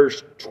to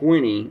verse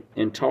 20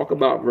 and talk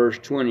about verse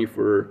 20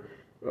 for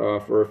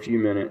a few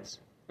minutes,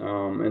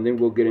 and then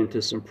we'll get into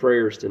some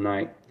prayers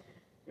tonight.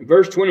 In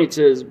verse 20 it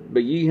says,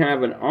 "But ye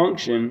have an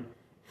unction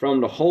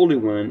from the Holy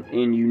One,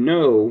 and you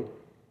know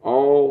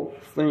all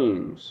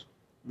things."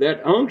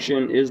 That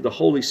unction is the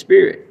Holy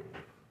Spirit.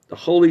 The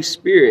Holy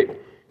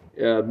Spirit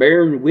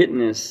bearing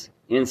witness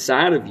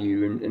inside of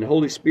you, and the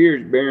Holy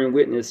Spirit bearing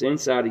witness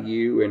inside of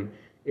you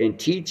and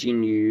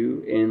teaching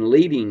you and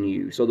leading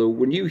you. So that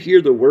when you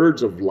hear the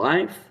words of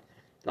life,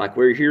 like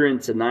we're hearing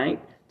tonight,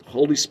 the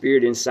Holy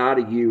Spirit inside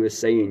of you is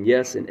saying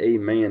yes and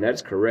amen.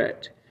 That's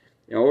correct.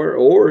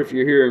 Or if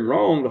you're hearing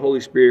wrong, the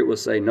Holy Spirit will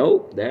say,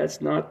 nope, that's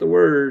not the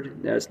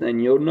word.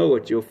 And you'll know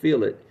it. You'll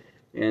feel it.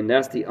 And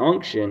that's the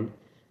unction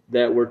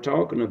that we're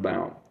talking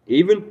about.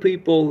 Even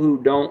people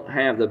who don't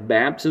have the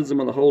baptism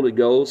of the Holy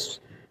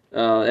Ghost,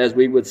 as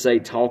we would say,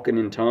 talking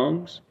in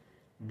tongues,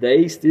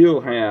 they still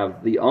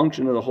have the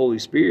unction of the Holy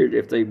Spirit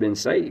if they've been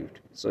saved.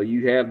 So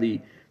you have the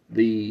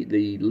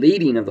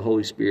leading of the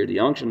Holy Spirit, the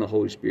unction of the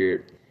Holy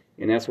Spirit,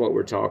 and that's what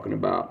we're talking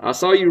about. I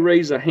saw you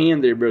raise a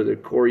hand there, Brother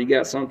Corey. You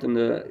got something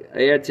to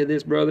add to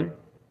this, brother?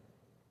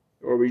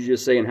 Or were you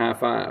just saying high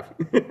five?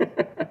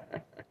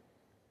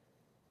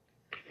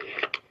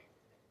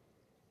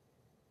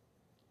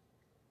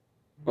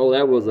 Oh,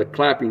 that was a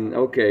clapping.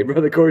 Okay,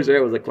 Brother Corey said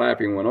that was a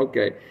clapping one.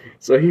 Okay,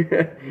 so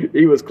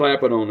he was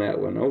clapping on that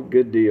one. Oh,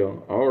 good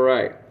deal. All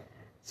right.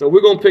 So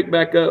we're going to pick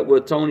back up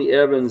with Tony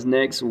Evans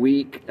next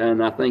week,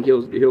 and I think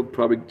he'll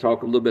probably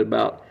talk a little bit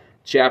about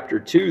chapter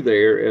 2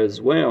 there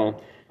as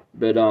well.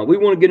 But we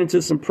want to get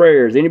into some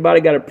prayers.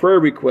 Anybody got a prayer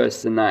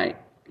request tonight?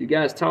 You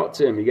guys talk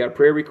to him. You got a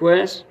prayer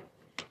request?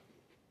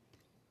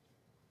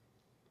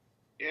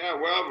 Yeah,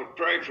 well, we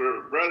pray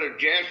for Brother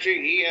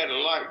Jesse. He had a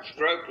light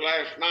stroke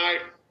last night.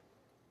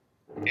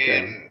 Okay.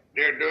 And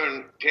they're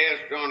doing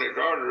tests on his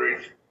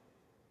arteries.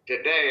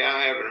 Today,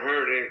 I haven't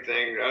heard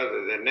anything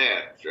other than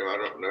that, so I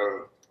don't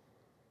know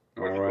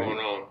what's going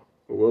on.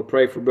 Well, we'll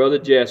pray for Brother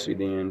Jesse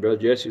then. Brother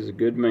Jesse's a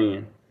good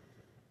man.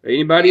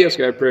 Anybody else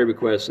got a prayer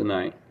request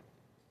tonight?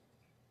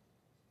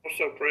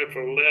 Also pray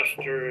for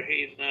Lester.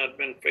 He's not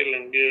been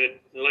feeling good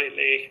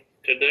lately.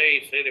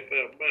 Today he said he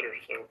felt better,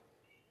 so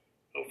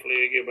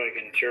hopefully he'll get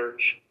back in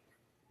church.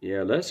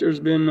 Yeah, Lester's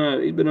been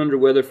he's been under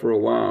weather for a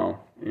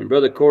while. And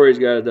Brother Corey's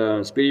got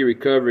a speedy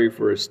recovery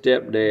for his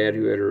stepdad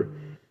who had a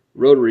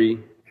rotary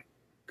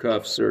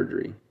cuff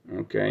surgery.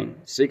 Okay,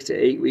 6 to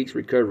 8 weeks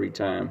recovery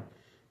time.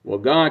 Well,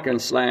 God can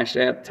slash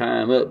that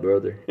time up,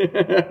 brother.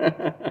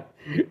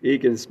 He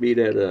can speed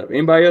that up.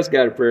 Anybody else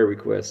got a prayer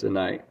request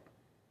tonight?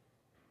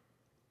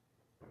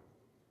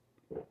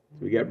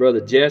 We got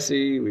Brother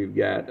Jesse. We've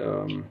got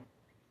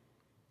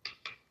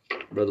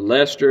Brother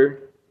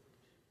Lester,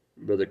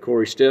 Brother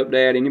Corey's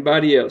stepdad.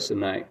 Anybody else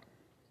tonight?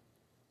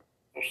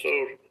 Also,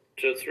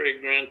 to 3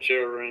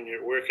 grandchildren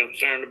that we're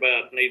concerned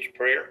about needs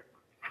prayer.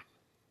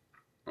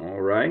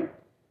 All right.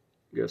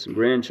 We got some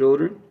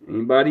grandchildren.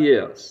 Anybody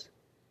else?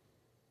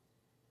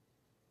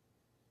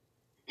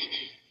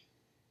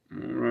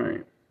 All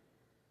right.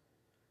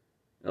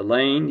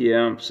 Elaine,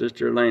 yeah,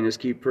 Sister Elaine, let's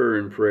keep her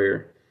in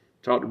prayer.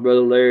 Talked to Brother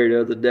Larry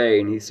the other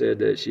day, and he said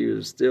that she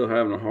was still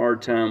having a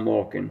hard time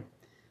walking.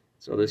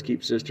 So let's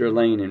keep Sister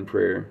Elaine in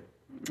prayer.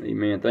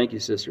 Amen. Thank you,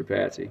 Sister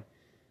Patsy.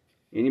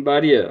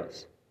 Anybody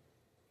else?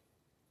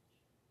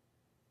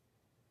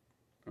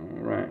 All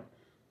right.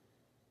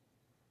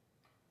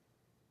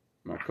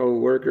 My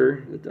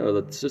co-worker,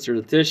 Sister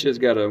Letitia's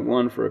got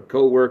one for a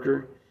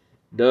co-worker.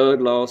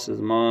 Doug lost his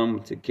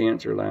mom to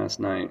cancer last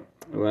night.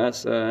 Well,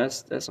 that's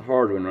a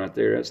hard one right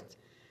there.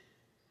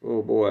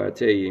 Oh boy, I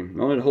tell you,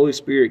 only the Holy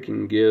Spirit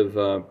can give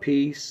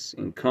peace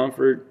and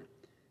comfort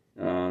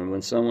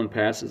when someone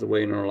passes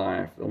away in our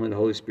life. Only the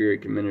Holy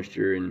Spirit can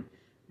minister and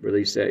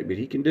release that, but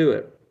He can do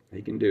it.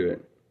 He can do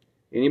it.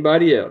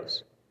 Anybody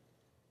else?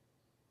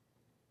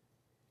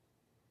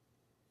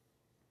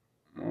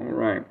 All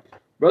right.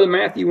 Brother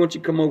Matthew, why don't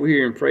you come over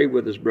here and pray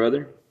with us,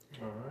 brother?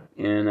 All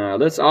right. And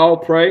let's all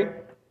pray.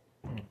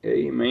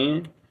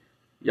 Amen.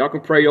 Y'all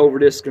can pray over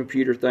this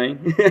computer thing.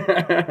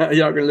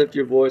 Y'all can lift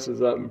your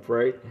voices up and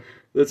pray.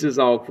 Let's just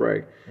all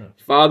pray.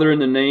 Father, in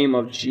the name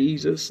of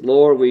Jesus,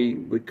 Lord,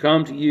 we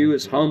come to you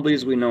as humbly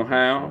as we know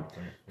how.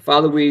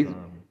 Father, we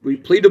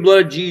plead the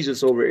blood of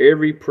Jesus over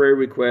every prayer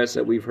request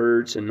that we've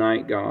heard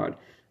tonight, God.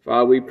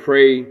 Father, we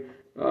pray,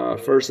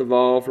 first of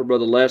all, for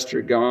Brother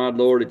Lester, God,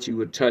 Lord, that you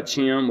would touch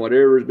him,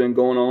 whatever has been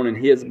going on in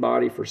his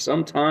body for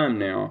some time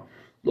now.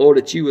 Lord,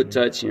 that you would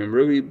touch him.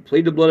 Really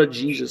plead the blood of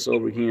Jesus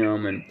over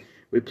him. And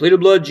we plead the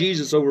blood of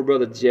Jesus over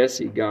Brother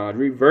Jesse, God,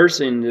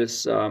 reversing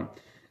this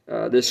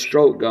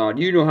stroke, God.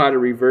 You know how to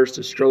reverse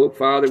the stroke,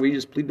 Father. We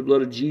just plead the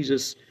blood of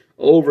Jesus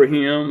over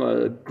him.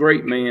 A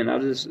great man. I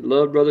just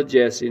love Brother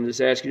Jesse and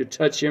just ask you to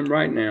touch him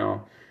right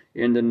now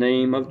in the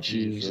name of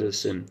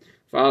Jesus. And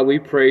Father, we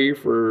pray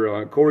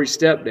for Corey's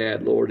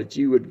stepdad, Lord, that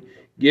you would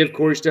give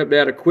Corey's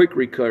stepdad a quick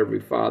recovery,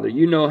 Father.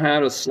 You know how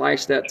to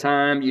slice that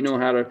time. You know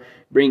how to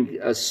bring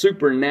a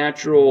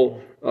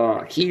supernatural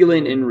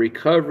healing and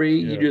recovery.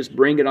 You just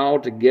bring it all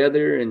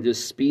together and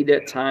just speed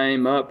that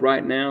time up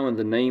right now in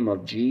the name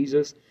of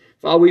Jesus.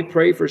 Father, we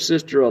pray for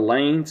Sister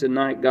Elaine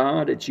tonight,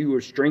 God, that you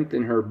would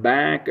strengthen her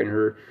back and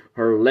her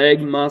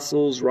leg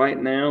muscles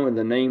right now in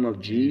the name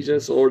of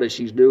Jesus. Lord, that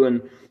she's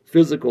doing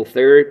physical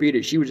therapy,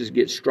 that she would just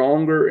get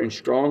stronger and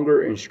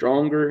stronger and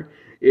stronger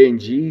in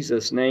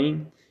Jesus'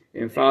 name.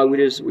 And Father,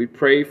 we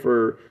pray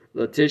for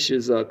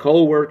Letitia's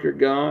co-worker,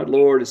 God.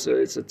 Lord,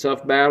 it's a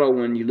tough battle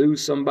when you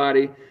lose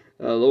somebody,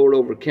 Lord,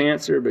 over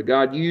cancer. But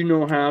God, you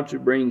know how to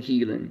bring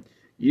healing.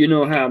 You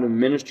know how to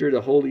minister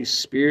the Holy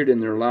Spirit in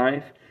their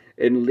life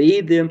and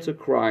lead them to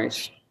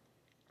Christ.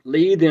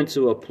 Lead them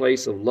to a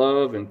place of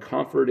love and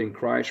comfort in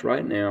Christ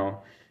right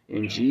now.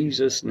 In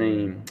Jesus'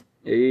 name,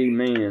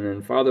 amen.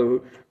 And Father,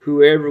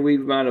 whoever we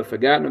might have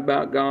forgotten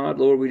about, God,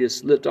 Lord, we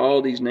just lift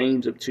all these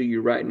names up to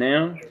you right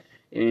now.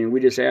 And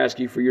we just ask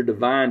you for your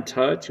divine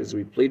touch as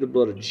we plead the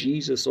blood of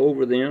Jesus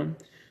over them.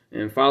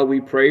 And Father, we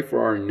pray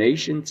for our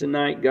nation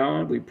tonight,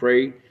 God. We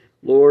pray,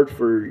 Lord,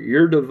 for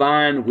your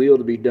divine will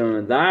to be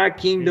done. Thy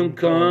kingdom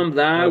come,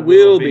 thy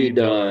will be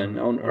done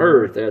on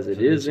earth as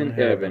it is in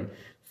heaven.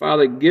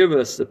 Father, give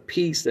us the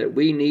peace that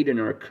we need in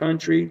our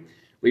country.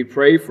 We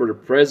pray for the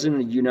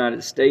President of the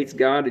United States,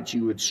 God, that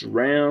you would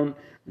surround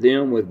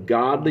them with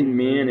godly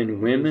men and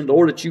women.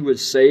 Lord, that you would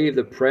save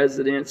the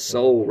President's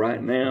soul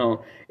right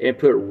now and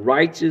put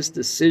righteous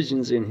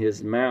decisions in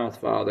his mouth,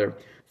 Father.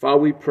 Father,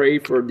 we pray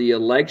for the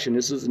election.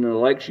 This is an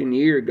election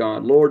year,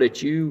 God. Lord,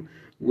 that you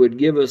would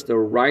give us the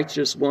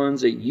righteous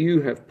ones that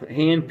you have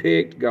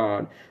handpicked,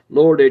 God.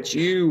 Lord, that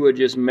you would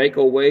just make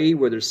a way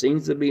where there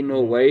seems to be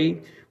no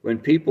way. When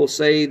people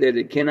say that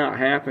it cannot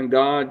happen,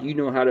 God, you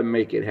know how to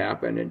make it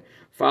happen. And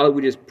Father,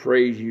 we just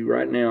praise you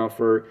right now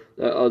for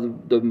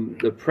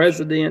the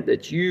president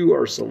that you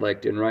are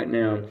selecting right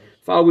now.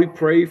 Father, we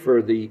pray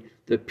for the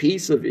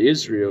peace of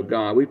Israel,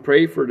 God. We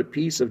pray for the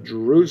peace of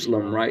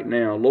Jerusalem right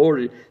now.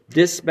 Lord,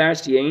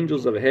 dispatch the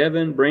angels of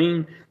heaven.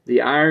 Bring the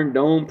Iron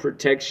Dome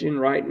protection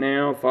right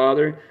now,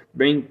 Father.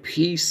 Bring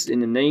peace in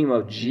the name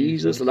of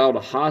Jesus. Allow the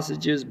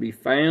hostages be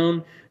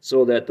found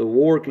so that the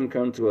war can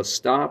come to a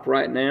stop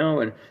right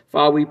now. And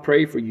Father, we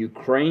pray for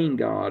Ukraine,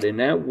 God. And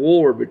that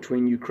war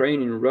between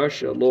Ukraine and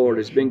Russia, Lord,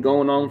 has been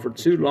going on for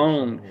too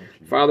long.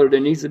 Father, there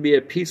needs to be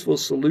a peaceful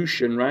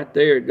solution right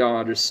there,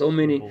 God. There's so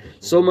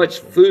much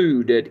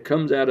food that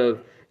comes out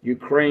of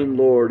Ukraine,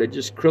 Lord, that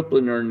just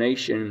crippling our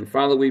nation. And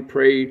Father, we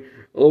pray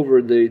over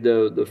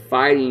the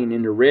fighting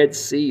in the Red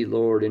Sea,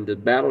 Lord, and the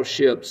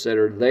battleships that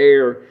are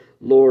there,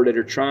 Lord, that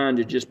are trying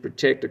to just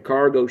protect the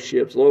cargo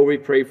ships. Lord, we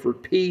pray for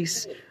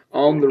peace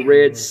on the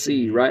Red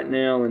Sea right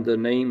now in the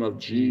name of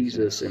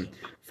Jesus. And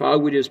Father,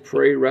 we just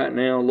pray right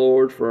now,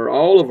 Lord, for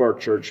all of our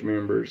church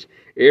members,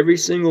 every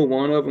single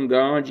one of them,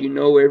 God. You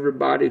know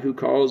everybody who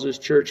calls this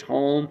church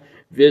home,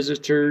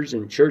 visitors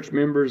and church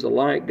members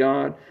alike,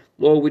 God.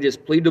 Lord, we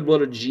just plead the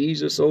blood of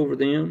Jesus over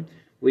them.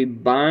 We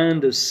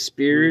bind the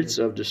spirits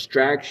of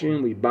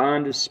distraction. We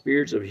bind the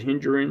spirits of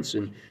hindrance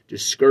and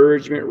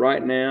discouragement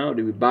right now.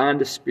 We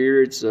bind the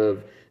spirits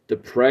of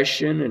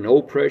depression and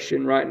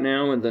oppression right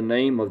now in the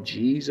name of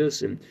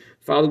Jesus. And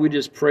Father, we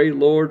just pray,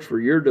 Lord,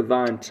 for your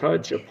divine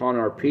touch upon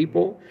our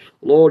people.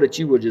 Lord, that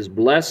you would just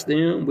bless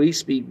them. We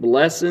speak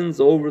blessings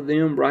over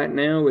them right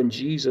now in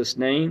Jesus'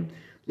 name.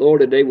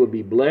 Lord, that they will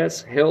be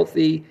blessed,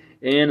 healthy,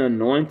 and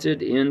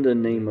anointed in the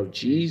name of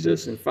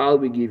Jesus. And Father,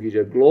 we give you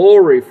the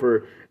glory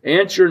for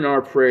answering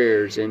our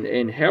prayers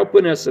and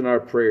helping us in our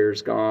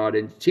prayers, God,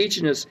 and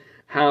teaching us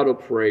how to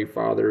pray,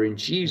 Father, in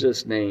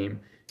Jesus' name.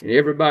 And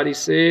everybody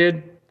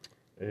said,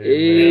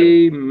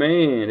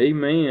 Amen.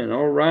 Amen.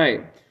 All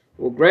right.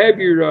 Well, grab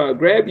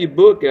your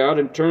book out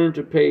and turn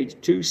to page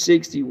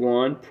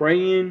 261,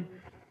 Praying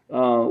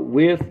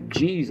with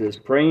Jesus.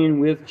 Praying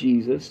with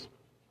Jesus.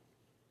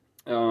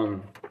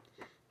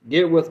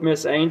 Get with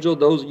Miss Angel.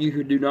 Those of you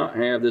who do not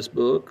have this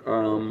book,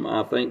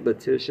 I think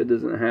Letitia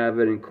doesn't have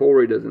it and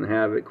Corey doesn't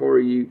have it.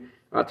 Corey,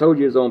 I told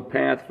you it's on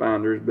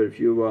Pathfinders, but if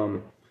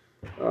you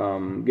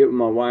get with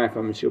my wife,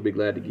 she'll be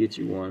glad to get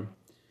you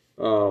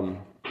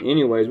one.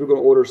 Anyways, we're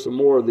going to order some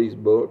more of these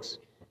books.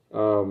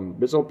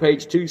 It's on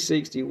page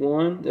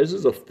 261. This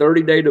is a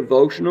 30-day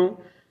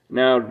devotional.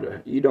 Now,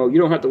 you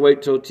don't have to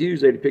wait till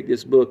Tuesday to pick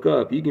this book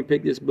up. You can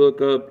pick this book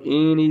up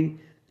any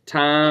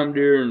time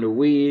during the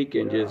week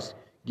and just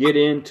get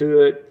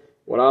into it.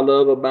 What I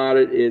love about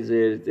it is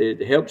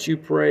it helps you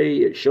pray.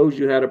 It shows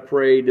you how to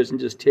pray. It doesn't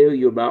just tell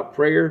you about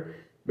prayer,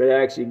 but it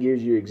actually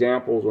gives you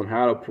examples on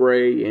how to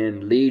pray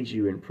and leads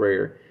you in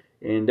prayer.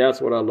 And that's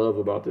what I love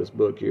about this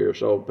book here.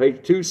 So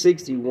page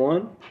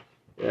 261,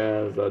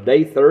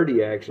 day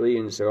 30 actually,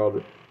 and it's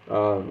called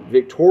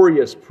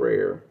Victorious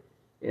Prayer.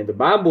 And the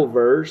Bible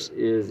verse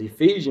is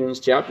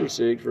Ephesians chapter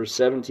 6, verse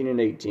 17 and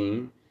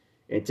 18.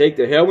 And take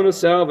the helmet of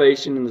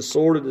salvation and the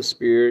sword of the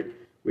Spirit,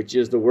 which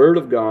is the word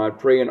of God,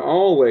 praying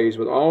always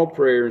with all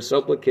prayer and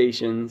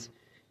supplications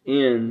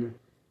in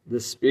the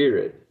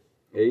Spirit.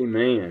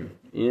 Amen.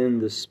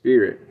 In the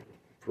Spirit.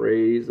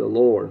 Praise the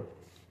Lord.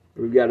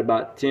 We've got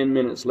about 10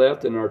 minutes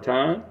left in our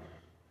time.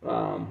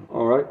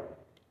 All right. It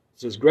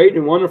says, Great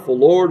and wonderful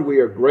Lord, we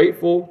are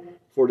grateful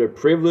for the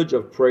privilege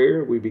of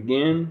prayer. We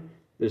begin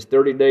this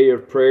 30 day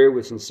of prayer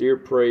with sincere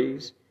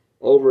praise.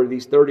 over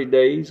these 30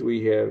 days.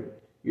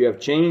 You have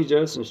changed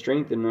us and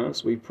strengthened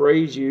us. We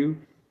praise you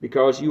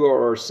because you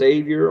are our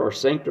Savior, our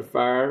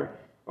Sanctifier,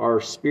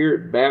 our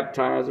Spirit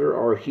Baptizer,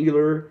 our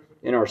Healer,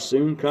 and our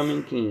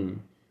soon-coming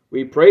King.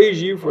 We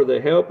praise you for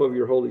the help of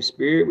your Holy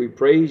Spirit. We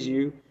praise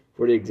you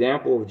for the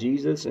example of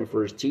Jesus and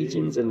for his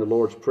teachings in the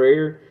Lord's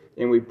Prayer.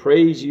 And we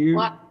praise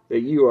you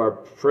that you are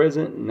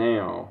present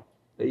now.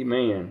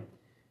 Amen.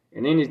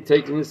 And then he's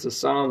taking us to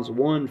Psalms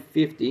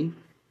 150.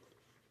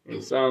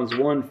 In Psalms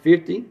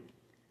 150, it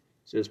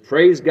says,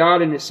 praise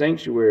God in his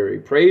sanctuary.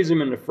 Praise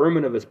him in the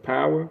firmament of his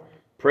power.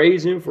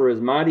 Praise him for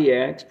his mighty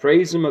acts.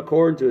 Praise him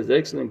according to his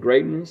excellent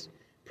greatness.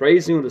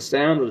 Praise him with the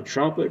sound of the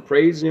trumpet.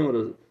 Praise him with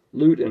a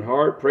lute and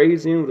harp.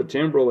 Praise him with the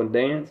timbrel and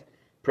dance.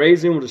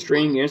 Praise him with the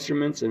string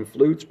instruments and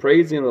flutes.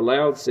 Praise him with the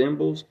loud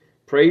cymbals.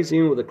 Praise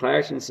him with the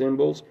clashing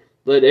cymbals.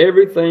 Let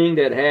everything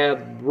that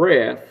hath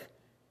breath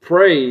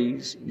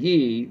praise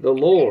ye the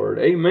Lord.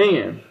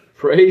 Amen.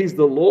 Praise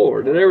the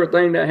Lord. Let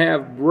everything that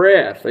have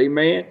breath.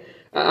 Amen.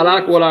 I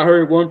like what I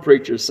heard one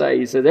preacher say.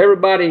 He said,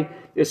 everybody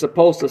is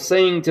supposed to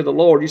sing to the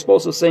Lord. You're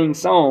supposed to sing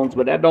songs,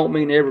 but that don't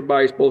mean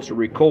everybody's supposed to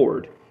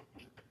record.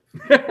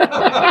 Amen.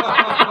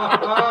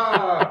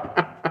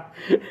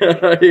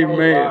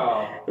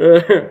 Oh,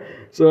 wow.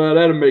 So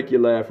that'll make you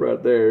laugh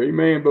right there.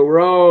 Amen. But we're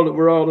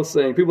all to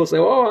sing. People say,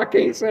 oh, I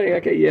can't sing.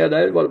 Yeah,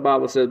 that is what the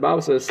Bible says. The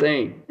Bible says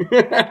sing.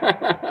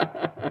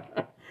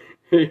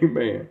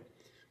 Amen.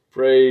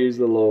 Praise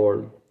the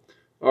Lord.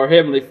 Our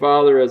Heavenly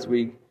Father, as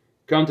we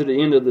come to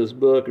the end of this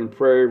book in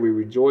prayer, we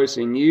rejoice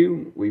in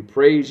you. We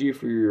praise you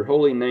for your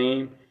holy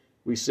name.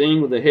 We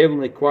sing with the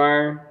heavenly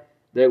choir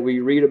that we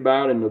read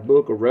about in the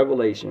book of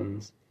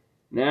Revelations.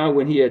 Now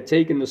when he had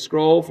taken the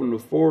scroll from the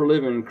 4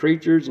 living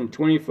creatures, and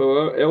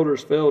 24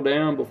 elders fell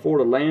down before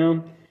the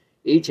Lamb,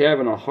 each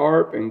having a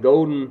harp and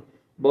golden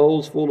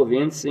bowls full of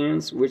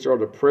incense, which are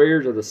the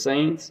prayers of the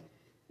saints.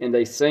 And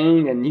they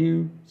sang a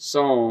new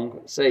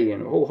song,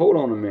 saying, oh, hold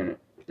on a minute.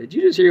 Did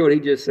you just hear what he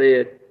just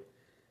said?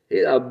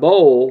 A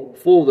bowl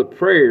full of the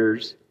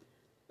prayers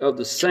of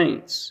the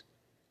saints.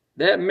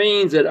 That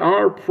means that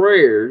our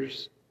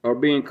prayers are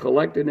being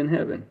collected in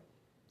heaven.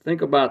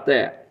 Think about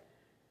that.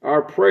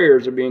 Our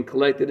prayers are being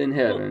collected in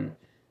heaven.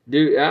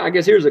 I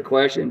guess here's a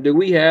question. Do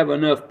we have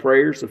enough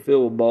prayers to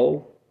fill a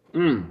bowl?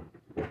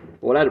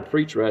 Well, that'd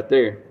preach right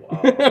there. Wow.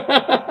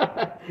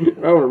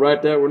 I want to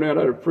write that one out.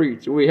 That'd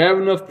preach. Do we have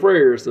enough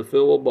prayers to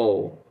fill a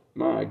bowl?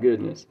 My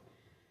goodness.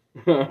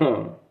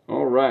 All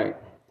right.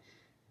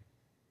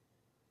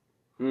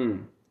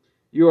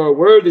 You are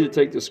worthy to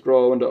take the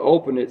scroll and to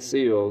open its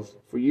seals,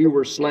 for you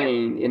were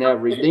slain and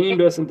have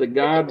redeemed us unto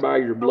God by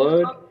your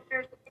blood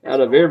out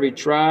of every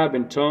tribe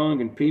and tongue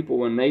and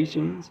people and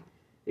nations,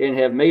 and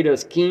have made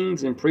us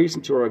kings and priests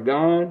unto our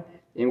God,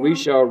 and we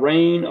shall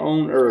reign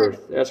on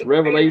earth. That's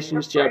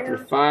Revelations chapter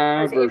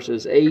 5,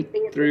 verses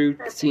 8 through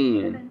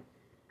 10.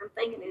 I'm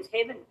thinking, is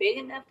heaven big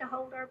enough to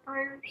hold our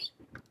prayers?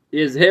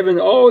 Is heaven,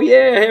 oh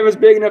yeah, heaven's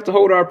big enough to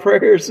hold our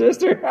prayers,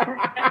 sister. There's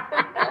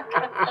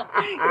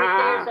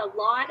a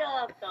lot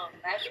of them,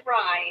 that's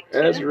right.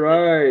 That's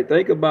right.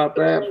 Think about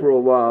that for a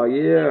while,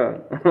 yeah.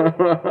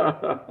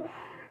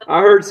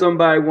 I heard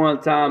somebody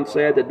one time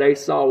said that they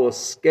saw a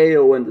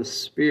scale in the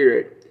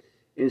spirit.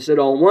 And said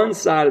on one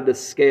side of the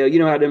scale, you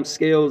know how them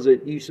scales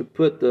that you used to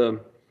put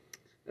the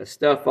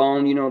stuff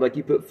on, you know, like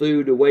you put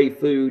food to weigh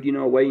food, you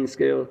know, weighing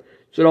scale.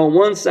 So on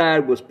one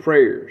side was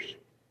prayers.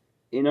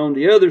 And on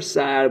the other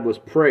side was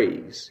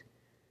praise.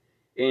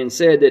 And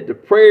said that the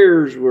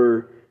prayers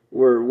were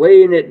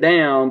weighing it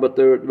down, but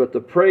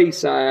the praise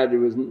side, it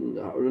was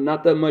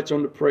not that much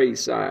on the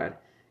praise side.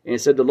 And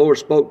said the Lord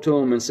spoke to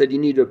him and said, you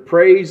need to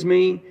praise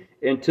me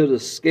until the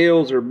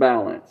scales are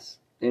balanced,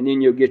 and then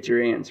you'll get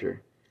your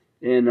answer.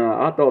 And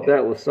I thought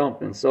that was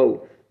something.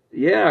 So,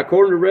 yeah,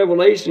 according to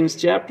Revelations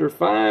chapter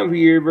 5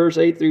 here, verse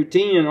 8 through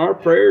 10, our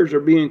prayers are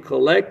being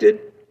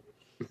collected.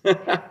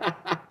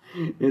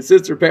 And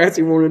Sister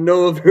Patsy wanted to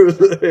know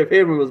if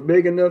heaven was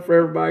big enough for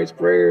everybody's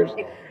prayers.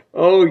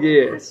 Oh,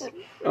 yes.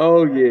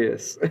 Oh,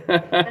 yes.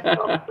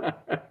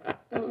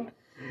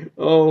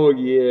 Oh,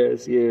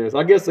 yes, yes.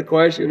 I guess the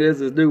question is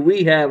do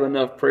we have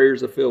enough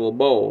prayers to fill a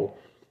bowl?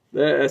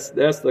 That's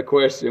the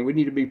question. We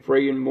need to be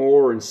praying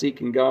more and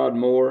seeking God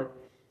more.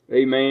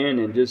 Amen.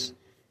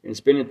 And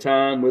spending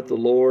time with the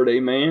Lord.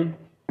 Amen.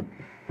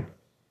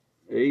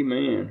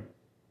 Amen.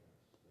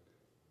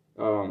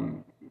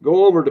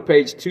 Go over to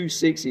page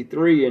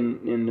 263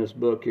 in this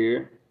book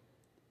here.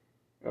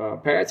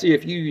 Patsy, I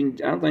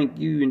think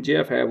you and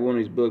Jeff have one of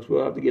these books.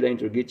 We'll have to get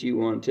Angel to get you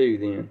one too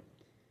then.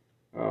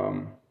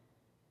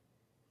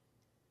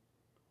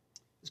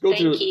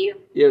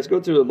 Let's go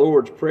to the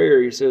Lord's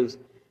Prayer. He says,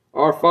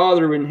 Our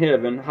Father in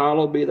heaven,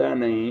 hallowed be thy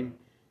name.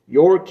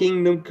 Your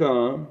kingdom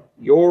come,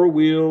 your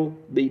will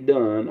be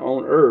done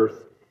on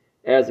earth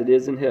as it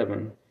is in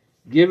heaven.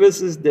 Give us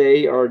this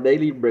day our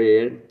daily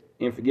bread,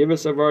 and forgive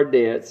us of our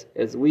debts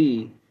as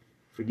we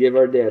forgive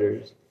our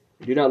debtors.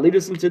 Do not lead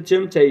us into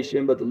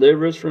temptation, but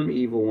deliver us from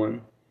evil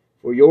one.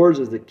 For yours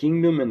is the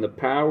kingdom and the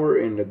power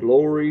and the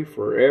glory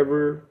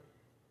forever.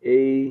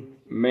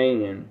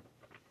 Amen.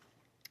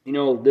 You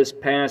know, this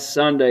past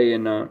Sunday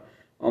on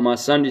my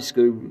Sunday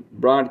school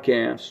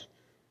broadcast,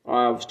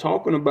 I was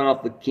talking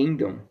about the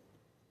kingdom.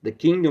 The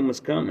kingdom was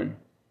coming.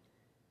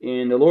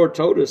 And the Lord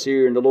told us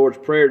here in the Lord's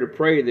Prayer to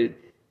pray that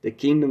the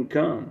kingdom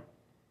come.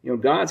 You know,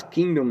 God's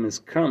kingdom is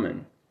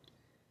coming.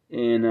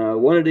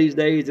 And one of these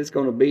days it's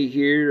going to be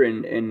here,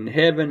 and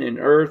heaven and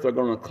earth are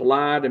going to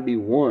collide and be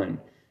one.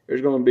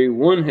 There's going to be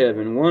one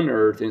heaven, one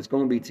earth, and it's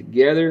going to be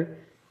together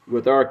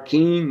with our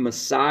King,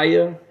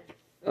 Messiah,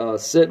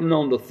 sitting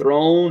on the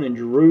throne in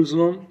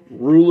Jerusalem,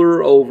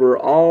 ruler over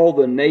all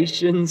the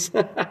nations.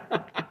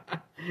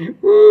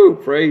 Woo,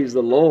 praise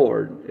the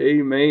Lord.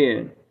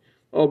 Amen.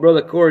 Oh,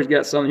 Brother Corey's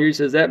got something here. He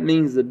says that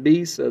means the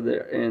beasts of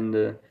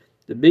the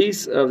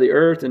beasts of the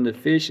earth and the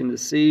fish in the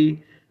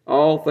sea,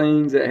 all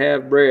things that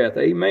have breath.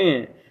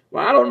 Amen.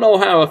 Well, I don't know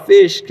how a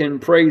fish can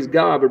praise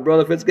God, but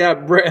brother, if it's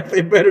got breath,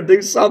 it better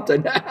do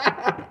something.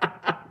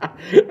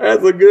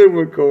 That's a good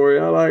one, Corey.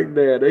 I like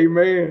that.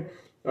 Amen.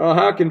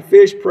 How can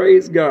fish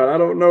praise God? I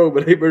don't know,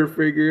 but they better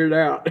figure it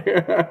out.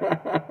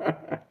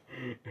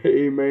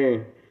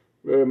 Amen.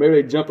 Well,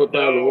 maybe they jump up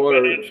out of the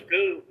water. In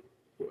school.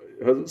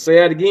 Say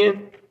that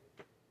again.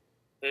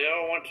 They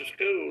all went to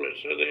school. They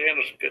said they're in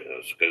a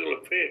school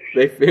of fish.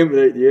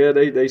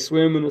 They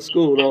swim in the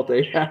school, don't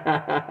they?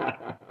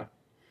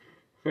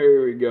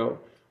 There we go.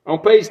 On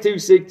page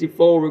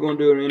 264, we're going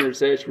to do an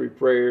intercessory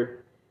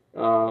prayer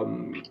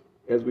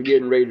as we're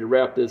getting ready to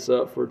wrap this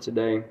up for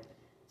today. It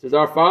says,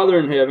 Our Father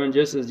in heaven,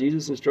 just as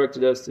Jesus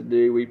instructed us to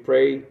do, we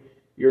pray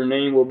your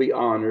name will be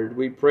honored.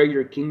 We pray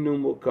your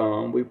kingdom will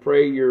come. We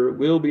pray your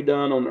will be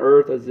done on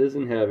earth as it is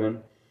in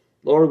heaven.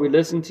 Lord, we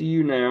listen to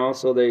you now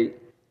so that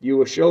you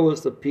will show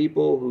us the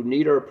people who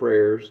need our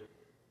prayers.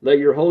 Let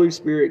your Holy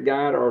Spirit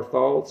guide our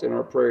thoughts and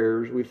our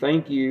prayers. We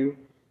thank you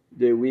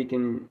that we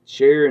can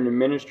share in the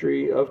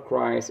ministry of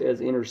Christ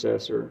as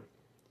intercessor.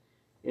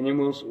 And then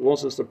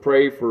wants us to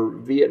pray for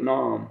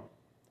Vietnam.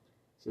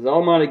 It says,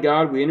 Almighty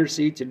God, we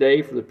intercede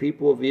today for the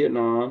people of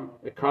Vietnam,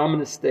 a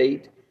communist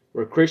state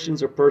where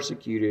Christians are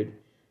persecuted.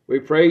 We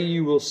pray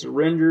you will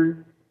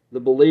surrender the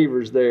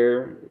believers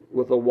there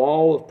with a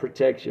wall of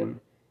protection.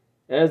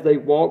 As they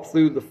walk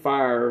through the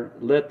fire,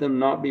 let them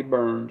not be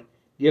burned.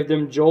 Give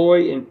them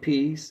joy and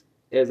peace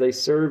as they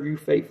serve you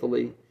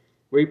faithfully.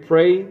 We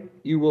pray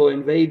you will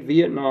invade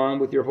Vietnam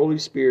with your Holy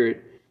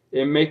Spirit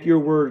and make your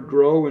word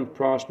grow and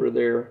prosper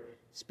there.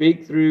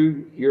 Speak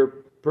through your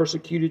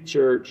persecuted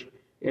church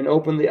and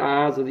open the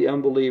eyes of the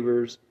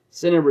unbelievers.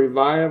 Send a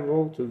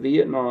revival to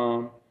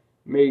Vietnam.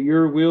 May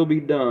your will be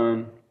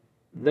done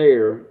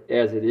there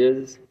as it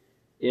is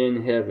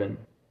in heaven.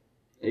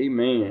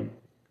 Amen.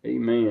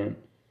 Amen.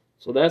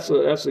 So that's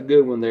a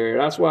good one there.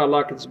 That's why I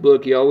like this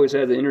book. He always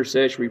has an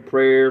intercessory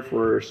prayer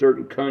for a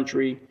certain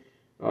country.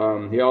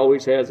 He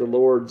always has the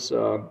Lord's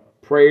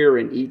prayer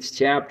in each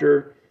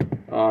chapter.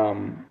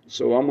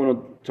 So I'm going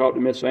to talk to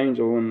Miss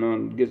Angel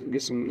and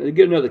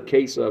get another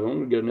case of them. I'm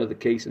going to get another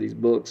case of these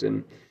books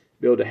and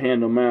be able to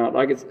hand them out.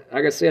 Like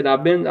I said,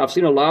 I've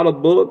seen a lot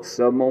of books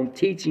on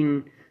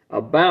teaching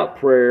about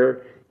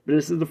prayer, but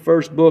this is the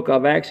first book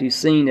I've actually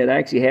seen that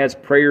actually has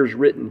prayers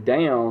written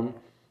down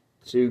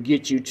to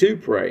get you to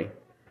pray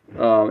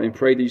and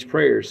pray these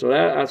prayers. So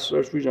that's the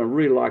reason I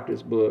really like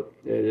this book.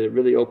 It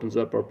really opens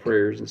up our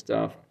prayers and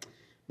stuff.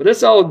 But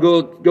let's all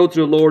go to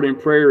the Lord in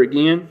prayer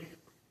again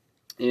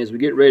as we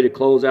get ready to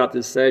close out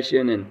this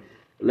session. And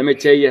let me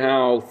tell you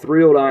how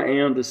thrilled I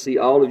am to see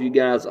all of you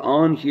guys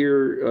on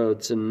here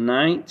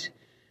tonight.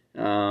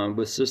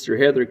 With Sister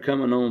Heather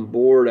coming on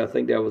board, I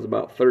think that was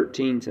about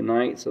 13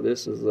 tonight. So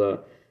this is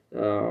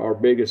our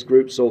biggest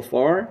group so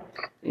far.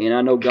 And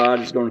I know God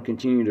is going to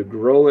continue to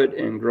grow it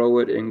and grow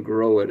it and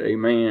grow it.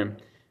 Amen.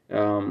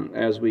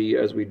 As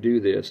we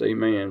do this.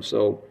 Amen.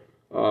 So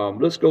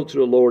let's go to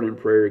the Lord in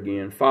prayer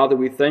again. Father,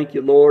 we thank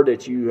you, Lord,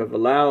 that you have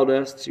allowed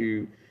us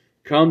to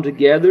come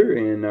together,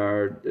 and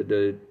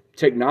the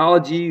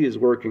technology is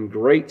working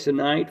great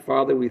tonight.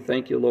 Father, we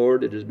thank you,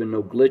 Lord, that there's been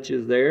no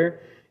glitches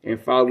there.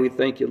 And Father, we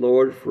thank you,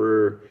 Lord,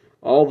 for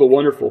all the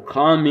wonderful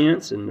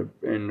comments and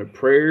the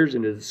prayers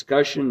and the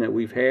discussion that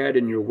we've had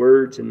in your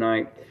word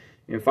tonight.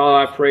 And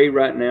Father, I pray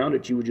right now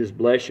that you would just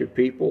bless your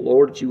people,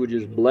 Lord, that you would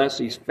just bless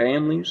these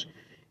families.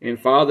 And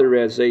Father,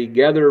 as they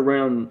gather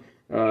around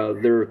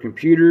their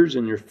computers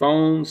and their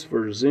phones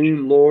for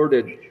Zoom, Lord,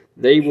 that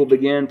they will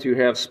begin to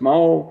have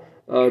small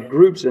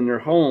groups in their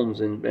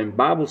homes and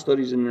Bible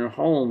studies in their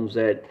homes,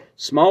 that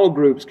small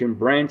groups can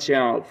branch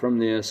out from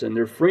this, and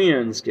their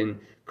friends can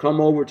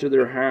come over to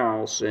their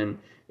house, and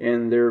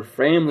their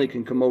family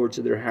can come over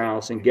to their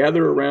house and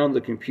gather around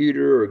the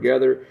computer or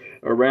gather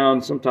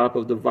around some type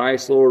of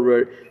device, Lord,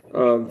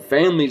 where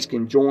families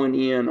can join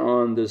in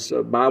on this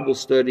Bible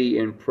study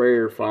and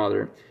prayer,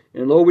 Father.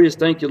 And Lord, we just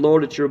thank you,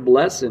 Lord, that you're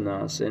blessing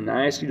us. And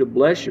I ask you to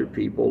bless your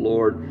people,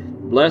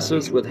 Lord. Bless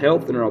us with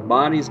health in our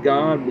bodies,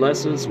 God.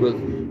 Bless us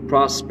with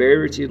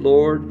prosperity,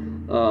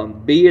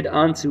 Lord. Be it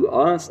unto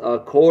us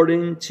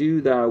according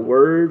to thy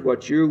word.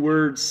 What your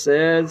word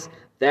says,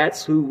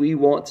 that's who we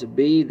want to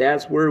be.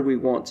 That's where we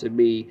want to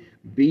be.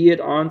 Be it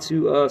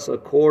unto us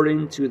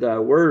according to thy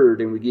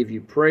word. And we give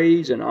you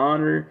praise and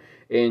honor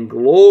and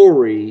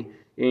glory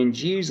in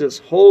Jesus'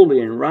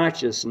 holy and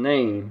righteous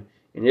name.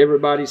 And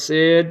everybody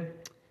said,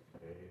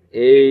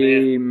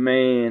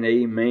 Amen.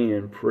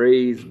 Amen.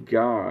 Praise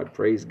God.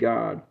 Praise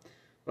God.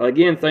 Well,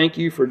 again, thank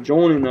you for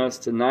joining us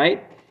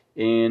tonight.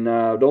 And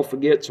don't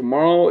forget,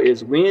 tomorrow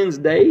is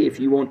Wednesday. If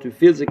you want to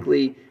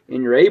physically,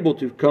 and you're able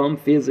to come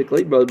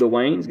physically, Brother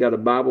Dwayne's got a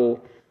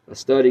Bible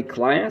study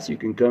class. You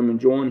can come and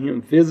join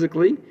him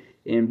physically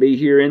and be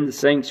here in the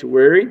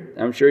sanctuary.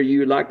 I'm sure you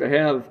would like to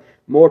have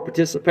more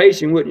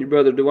participation, wouldn't you,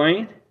 Brother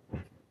Dwayne?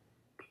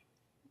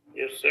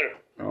 Yes, sir.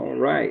 All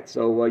right.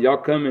 So y'all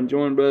come and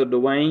join Brother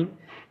Dwayne.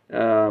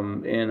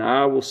 And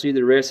I will see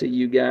the rest of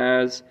you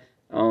guys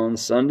on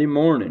Sunday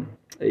morning.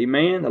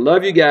 Amen. I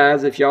love you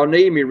guys. If y'all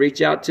need me,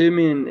 reach out to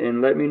me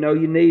and let me know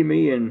you need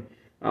me, and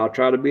I'll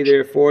try to be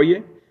there for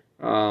you.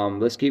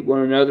 Let's keep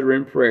one another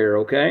in prayer,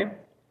 okay?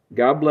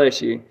 God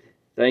bless you.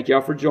 Thank y'all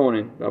for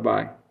joining.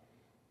 Bye-bye.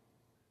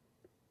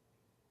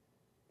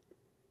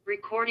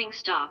 Recording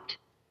stopped.